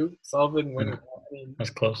 40-42, Sullivan winning. I mean, that's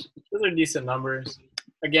close. Those are decent numbers.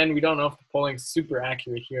 Again, we don't know if the polling's super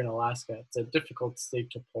accurate here in Alaska. It's a difficult state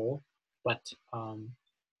to poll, but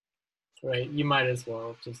right, you might as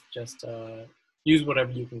well just use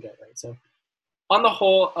whatever you can get, right? So, on the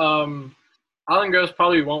whole, Alan Gross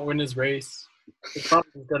probably won't win his race. He'll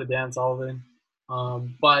probably go to Dan Sullivan,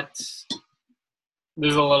 but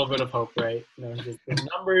there's a little bit of hope, right? His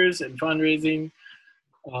numbers and fundraising.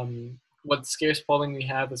 What scarce polling we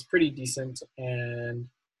have is pretty decent, and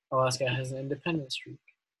Alaska has an independent streak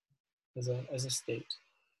as a state.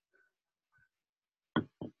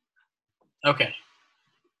 Okay,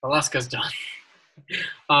 Alaska's done.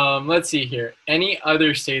 Let's see here. Any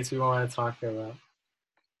other states we want to talk about?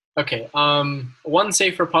 Okay, one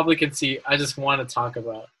safe Republican seat I just want to talk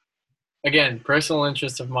about. Again, personal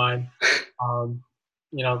interest of mine.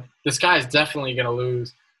 This guy is definitely going to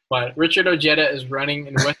lose, but Richard Ojeda is running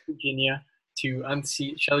in West Virginia to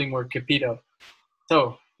unseat Shelley Moore Capito.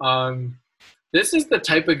 So, this is the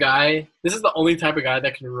type of guy, this is the only type of guy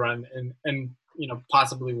that can run and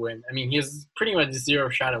possibly win. I mean, he has pretty much zero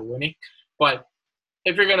shot at winning, but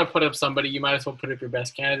if you're going to put up somebody, you might as well put up your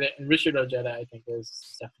best candidate, and Richard Ojeda, I think,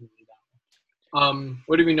 is definitely that one.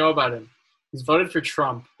 What do we know about him? He's voted for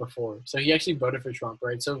Trump before, so he actually voted for Trump,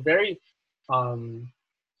 right? So very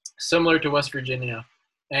similar to West Virginia,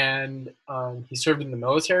 and he served in the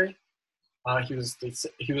military. He was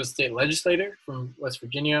state legislator from West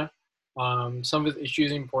Virginia. Some of his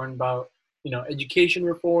issues important about education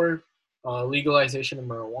reform, legalization of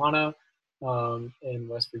marijuana in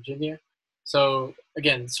West Virginia. So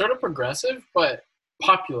again, sort of progressive, but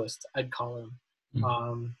populist, I'd call him.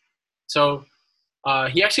 So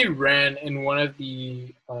he actually ran in one of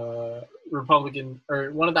the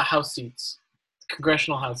one of the House seats,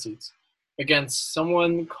 congressional House seats, against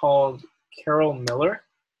someone called Carol Miller.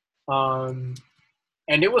 And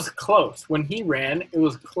it was close. When he ran, it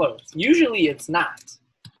was close. Usually it's not.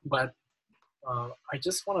 But I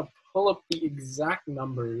just want to pull up the exact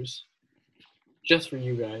numbers just for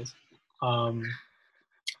you guys.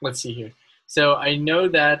 Let's see here. So I know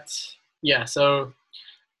that, so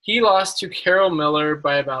he lost to Carol Miller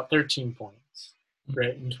by about 13 points,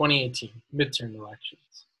 right, in 2018, midterm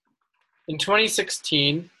elections. In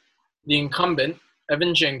 2016, the incumbent,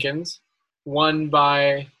 Evan Jenkins, won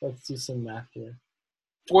by, let's do some math here,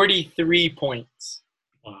 43 points.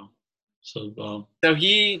 Wow. So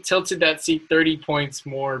he tilted that seat 30 points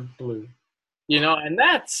more blue. And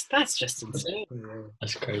that's just insane.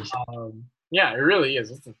 That's crazy. Yeah, it really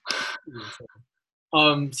is. It's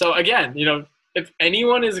insane. So again, if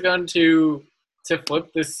anyone is going to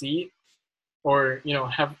flip this seat or,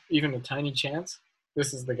 have even a tiny chance,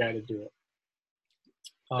 this is the guy to do it.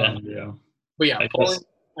 But yeah,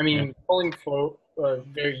 polling for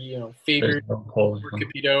very, favored Moore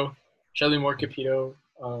Capito, Shelley Moore Capito.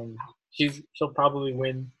 She'll probably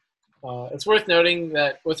win. It's worth noting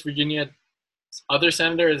that West Virginia's other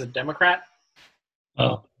senator is a Democrat.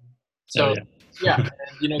 Oh. So and,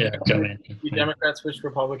 the Democrats switched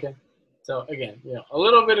Republican. So again, a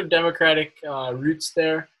little bit of Democratic roots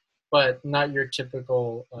there, but not your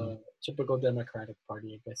typical Democratic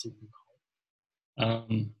Party, I guess you can call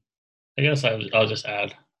it. I guess I'll just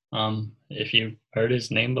add. If you heard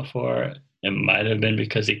his name before, it might have been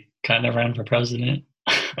because he kind of ran for president.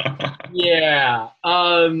 Yeah.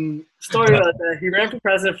 Story about that. He ran for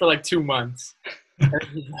president for like 2 months.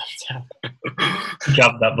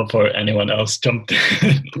 Dropped that before anyone else jumped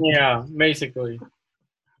in. Yeah, basically.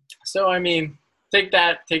 So I mean, take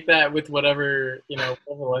that with whatever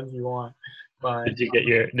lens you want. But did you get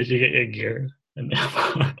your gear?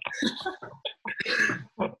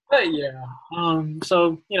 But yeah.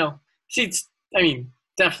 So seats. I mean,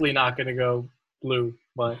 definitely not gonna go blue,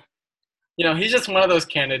 but he's just one of those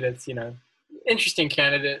candidates. Interesting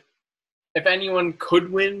candidate. If anyone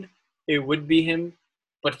could win, it would be him,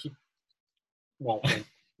 but he won't win.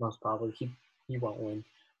 Most probably, he won't win.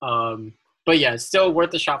 But yeah, it's still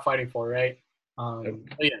worth a shot fighting for, right? But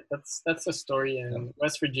yeah, that's the story in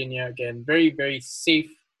West Virginia. Again, very, very safe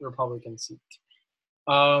Republican seat.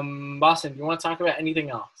 Boston, do you want to talk about anything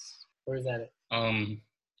else? Or is that it?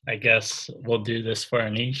 I guess we'll do this for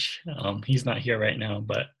Anish. He's not here right now,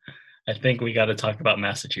 but I think we got to talk about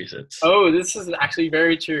Massachusetts. Oh, this is actually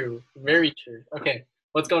very true. Very true. Okay,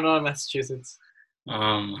 what's going on in Massachusetts?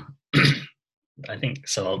 I think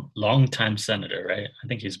so. Long-time senator, right? I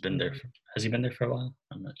think he's been there. Has he been there for a while?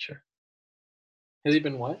 I'm not sure. Has he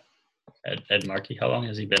been what? Ed Markey. How long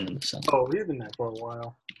has he been in the Senate? Oh, he's been there for a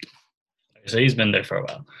while. So he's been there for a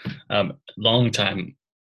while. Long-time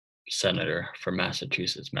senator for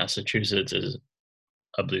Massachusetts. Massachusetts is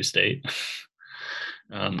a blue state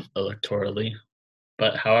electorally.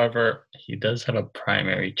 But however, he does have a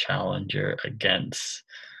primary challenger against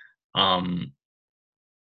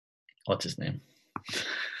what's his name?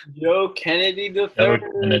 Joe Kennedy III. Joe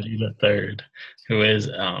Kennedy III, who is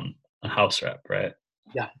a House rep, right?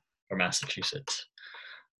 Yeah. For Massachusetts.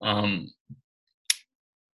 And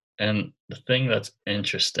the thing that's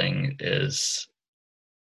interesting is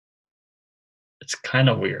it's kind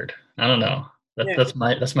of weird. I don't know.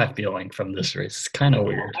 That's my feeling from this race. It's kind of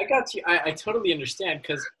weird. I got you. I totally understand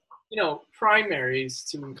because, primaries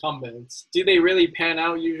to incumbents, do they really pan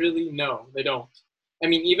out usually? No, they don't. I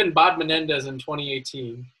mean, even Bob Menendez in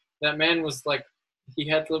 2018, that man was like, he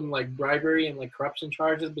had some like bribery and like corruption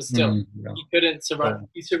charges, but still, he couldn't survive. Yeah.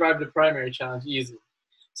 He survived the primary challenge easily.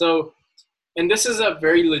 So, and this is a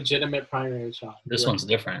very legitimate primary challenge. This one's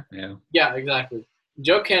different, yeah. Yeah, exactly.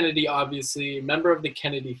 Joe Kennedy, obviously, member of the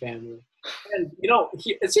Kennedy family. And,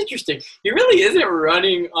 it's interesting. He really isn't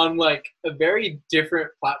running on, like, a very different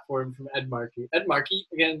platform from Ed Markey. Ed Markey,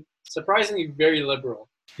 again, surprisingly very liberal.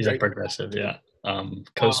 He's a progressive, yeah.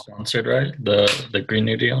 Co-sponsored, right? The Green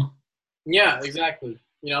New Deal? Yeah, exactly.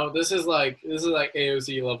 This is like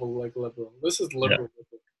AOC level, like, liberal. This is liberal.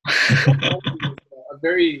 Yeah. A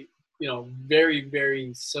very, very,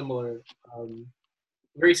 very similar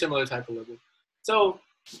type of liberal. So,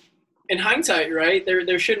 in hindsight, right,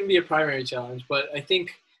 there shouldn't be a primary challenge, but I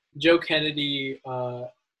think Joe Kennedy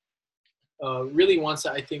really wants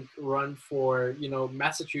to, I think, run for,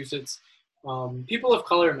 Massachusetts, people of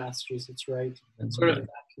color in Massachusetts, right? Sort of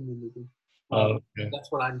that community. Okay.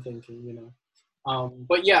 That's what I'm thinking.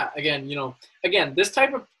 But yeah, again, this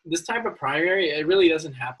type of primary, it really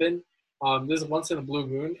doesn't happen. This is once in a blue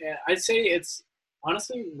moon, and I'd say it's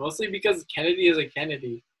honestly mostly because Kennedy is a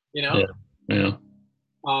Kennedy. You know, Yeah. Yeah.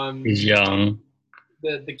 He's um, young.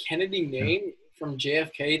 the Kennedy Yeah. name from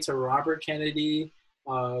JFK to Robert Kennedy,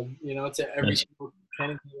 to every It's single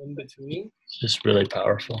Kennedy in between. just really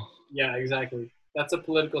powerful. Yeah, exactly. That's a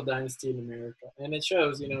political dynasty in America, and it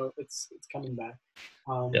shows. It's coming back.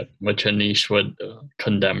 Yep. Which Anish would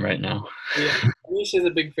condemn right now. Yeah, Anish is a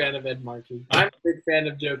big fan of Ed Markey. I'm a big fan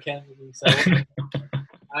of Joe Kennedy, so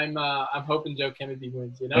I'm hoping Joe Kennedy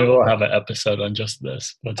wins. We will have an episode on just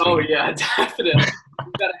this. Oh yeah, definitely.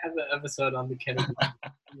 We gotta have an episode on the Kennedy.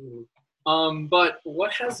 But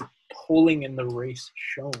what has polling in the race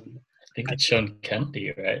shown? I think it's shown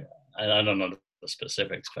Kennedy, right? I don't know the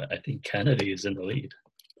specifics, but I think Kennedy is in the lead.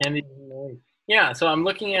 Kennedy. Yeah, so I'm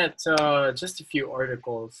looking at just a few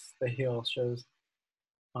articles the Hill shows.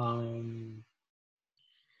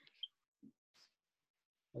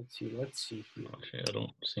 Let's see here. Okay, I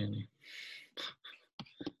don't see any.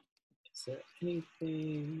 Is there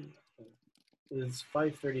anything? Is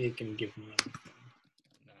 538 can give me anything?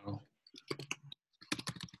 No.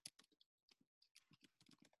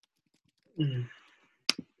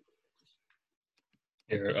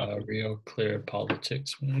 Here, Rio Clear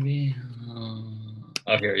Politics, maybe.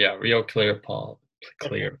 Here, yeah, Rio Clear Politics.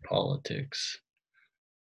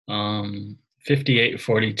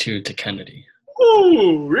 58-42 to Kennedy.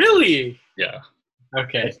 Oh, really? Yeah.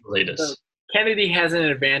 Okay. That's the latest. So Kennedy has an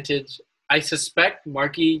advantage. I suspect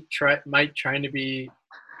Markey might trying to be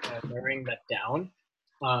narrowing that down,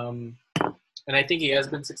 and I think he has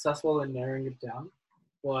been successful in narrowing it down.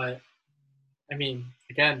 But I mean,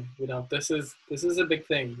 again, this is a big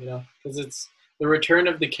thing, because it's the return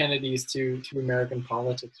of the Kennedys to American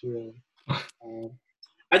politics, really.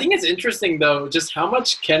 I think it's interesting though, just how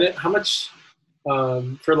much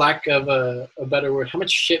for lack of a better word, how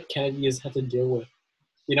much shit Kennedy has had to deal with.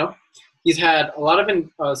 He's had a lot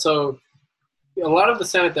of so a lot of the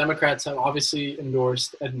Senate Democrats have obviously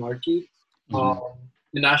endorsed Ed Markey. The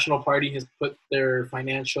National Party has put their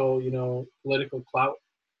financial, political clout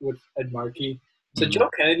with Ed Markey. So Joe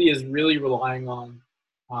Kennedy is really relying on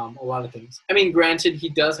a lot of things. I mean, granted, he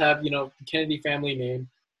does have, the Kennedy family name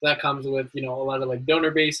that comes with, a lot of like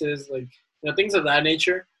donor bases, like, things of that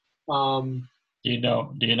nature. Do you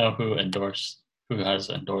know who has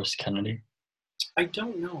endorsed Kennedy? I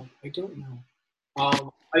don't know.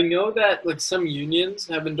 I know that like some unions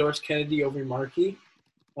have endorsed Kennedy over Markey.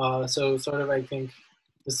 So sort of, I think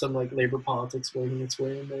there's some like labor politics working its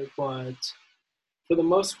way in there, but for the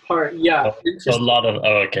most part, yeah. So a lot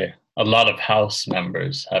of House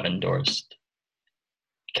members have endorsed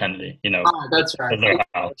Kennedy. That's right. Their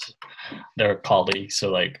House, their colleagues. So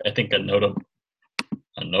like, I think a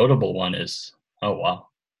notable one is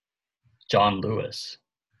John Lewis.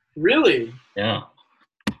 Really? Yeah.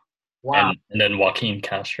 Wow. And then Joaquin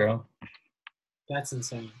Castro. That's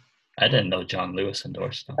insane. I didn't know John Lewis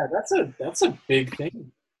endorsed him. Yeah, that's a big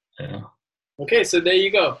thing. Yeah. Okay, so there you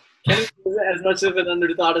go. Kennedy isn't as much of an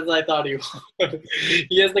underthought as I thought he was.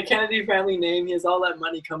 He has the Kennedy family name. He has all that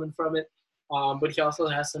money coming from it. But he also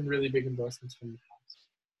has some really big endorsements from the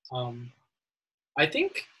House. I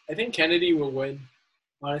think Kennedy will win,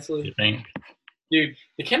 honestly. You think? Dude,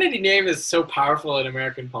 the Kennedy name is so powerful in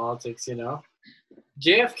American politics,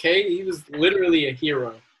 JFK, he was literally a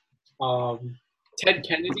hero. Ted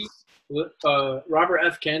Kennedy, Robert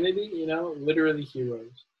F. Kennedy, literally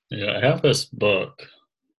heroes. Yeah, I have this book.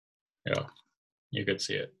 Yeah, you could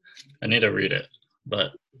see it. I need to read it,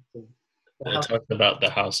 but it talks about the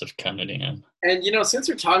House of Kennedy. And since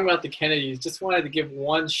we're talking about the Kennedys, just wanted to give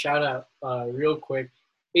one shout out real quick.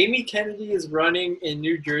 Amy Kennedy is running in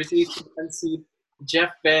New Jersey to unseat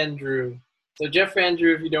Jeff Van Drew. So Jeff Van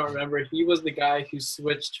Drew, if you don't remember, he was the guy who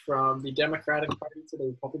switched from the Democratic Party to the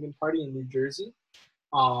Republican Party in New Jersey.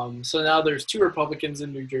 So now there's 2 Republicans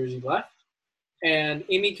in New Jersey left, and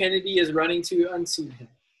Amy Kennedy is running to unseat him.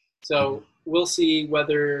 So we'll see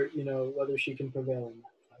whether she can prevail in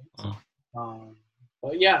that fight.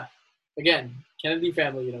 But yeah, again, Kennedy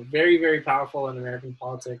family, very, very powerful in American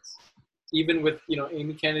politics. Even with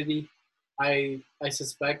Amy Kennedy, I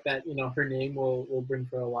suspect that her name will bring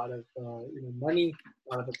her a lot of money,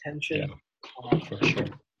 a lot of attention. Yeah, for sure.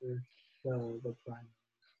 The primary.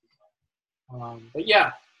 But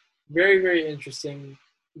yeah, very, very interesting.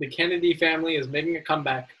 The Kennedy family is making a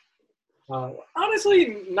comeback.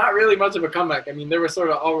 Honestly, not really much of a comeback. I mean, they were sort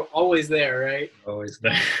of always there, right? Always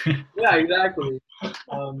there. Yeah, exactly.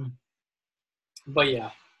 Um, but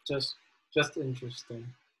yeah, just interesting.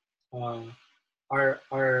 Uh, our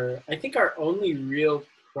I think our only real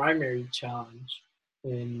primary challenge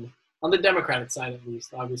in on the Democratic side at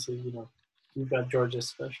least, obviously, you've got Georgia's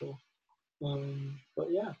special. But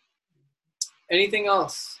yeah, anything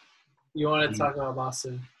else you want to talk about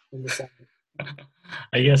Boston in the second?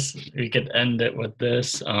 I guess we could end it with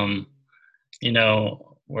this.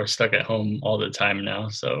 We're stuck at home all the time now,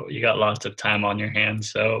 so you got lots of time on your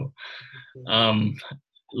hands. So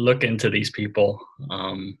look into these people.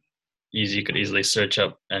 You could easily search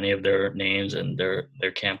up any of their names, and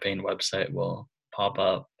their campaign website will pop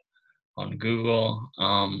up on Google.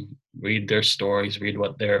 Read their stories, read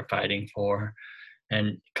what they're fighting for,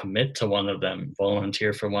 and commit to one of them.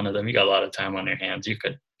 Volunteer for one of them. You got a lot of time on your hands. You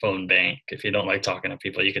could phone bank. If you don't like talking to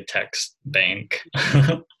people, you could text bank.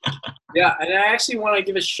 Yeah, and I actually want to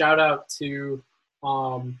give a shout out to,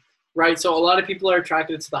 right, so a lot of people are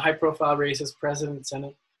attracted to the high profile races, president,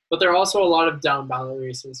 senate, but there are also a lot of down ballot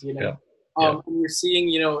races, Yeah. And you're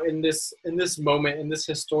seeing, in this moment, in this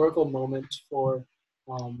historical moment for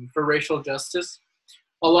racial justice,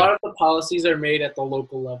 a lot of the policies are made at the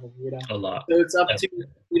local level, A lot. So it's up to,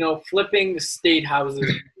 flipping state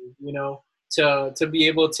houses, to be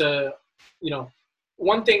able to,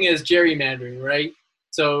 one thing is gerrymandering, right?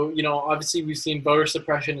 So, obviously we've seen voter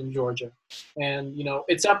suppression in Georgia, and,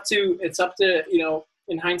 it's up to,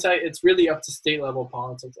 in hindsight, it's really up to state level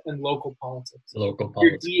politics and local politics. Local Your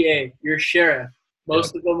politics. DA, your sheriff,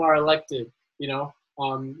 most of them are elected, you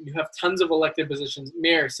have tons of elected positions,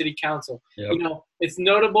 mayor, city council. Yep. It's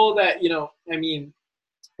notable that, I mean,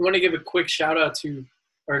 I want to give a quick shout out to,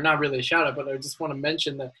 or not really a shout out, but I just want to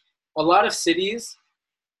mention that a lot of cities,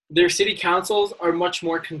 their city councils are much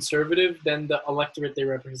more conservative than the electorate they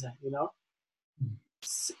represent,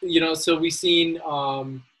 so we've seen,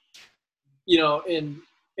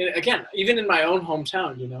 again, even in my own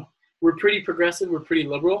hometown, we're pretty progressive, we're pretty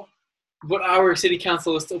liberal, but our city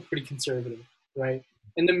council is still pretty conservative, right?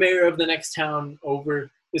 And the mayor of the next town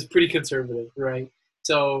over is pretty conservative, right?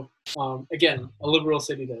 So, again, a liberal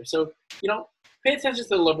city there. So, pay attention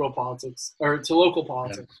to liberal politics, or to local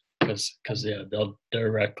politics. Because they'll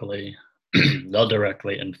directly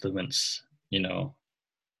influence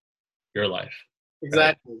your life.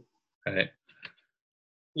 Exactly. Right.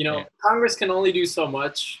 Congress can only do so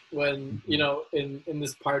much when in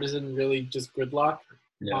this partisan really just gridlock.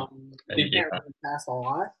 Yeah. They can't really pass a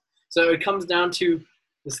lot. So it comes down to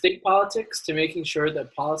the state politics, to making sure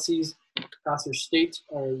that policies across your state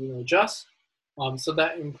are just. So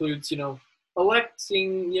that includes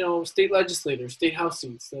electing state legislators, state house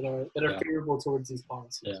seats that are favorable towards these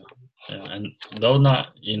policies. And they'll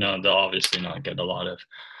obviously not get a lot of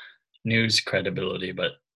news credibility,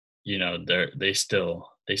 but they still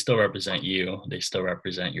represent you, they still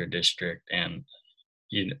represent your district, and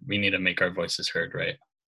we need to make our voices heard, right?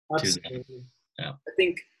 Absolutely. Yeah.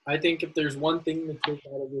 I think if there's one thing to take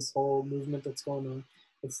out of this whole movement that's going on,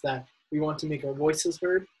 it's that we want to make our voices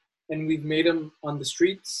heard, and we've made them on the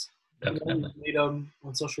streets. Definitely. We've made them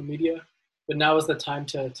on social media, but now is the time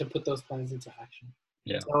to put those plans into action.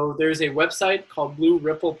 Yeah. So there's a website called Blue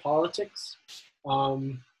Ripple Politics.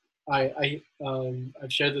 I've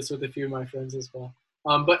shared this with a few of my friends as well.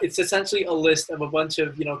 But it's essentially a list of a bunch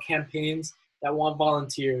of campaigns that want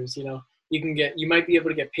volunteers. You might be able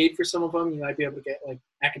to get paid for some of them. You might be able to get like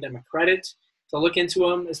academic credit. So look into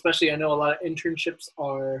them. Especially, I know a lot of internships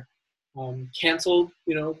are canceled,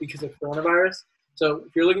 because of coronavirus. So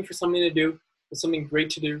if you're looking for something to do, it's something great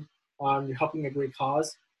to do. You're helping a great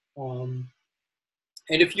cause. And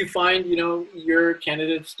if you find, your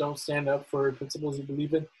candidates don't stand up for principles you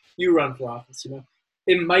believe in, you run for office.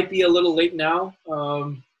 It might be a little late now,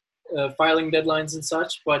 filing deadlines and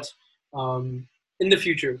such, but in the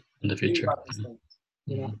future. Think about these things.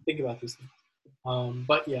 Think about these things.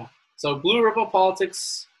 But yeah, so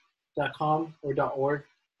blueripplepolitics.com or .org.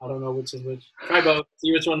 I don't know which is which. Try both.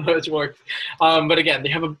 See which one works. But again, they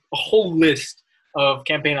have a whole list of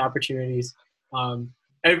campaign opportunities,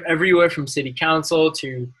 everywhere from city council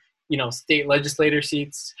to state legislator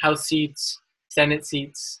seats, house seats, senate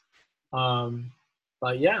seats.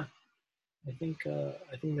 But yeah, I think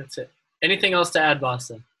that's it. Anything else to add,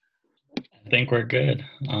 Boston? I think we're good.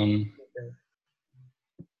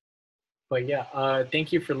 But yeah,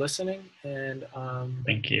 thank you for listening, and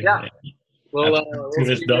thank you. Yeah, we'll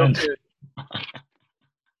done.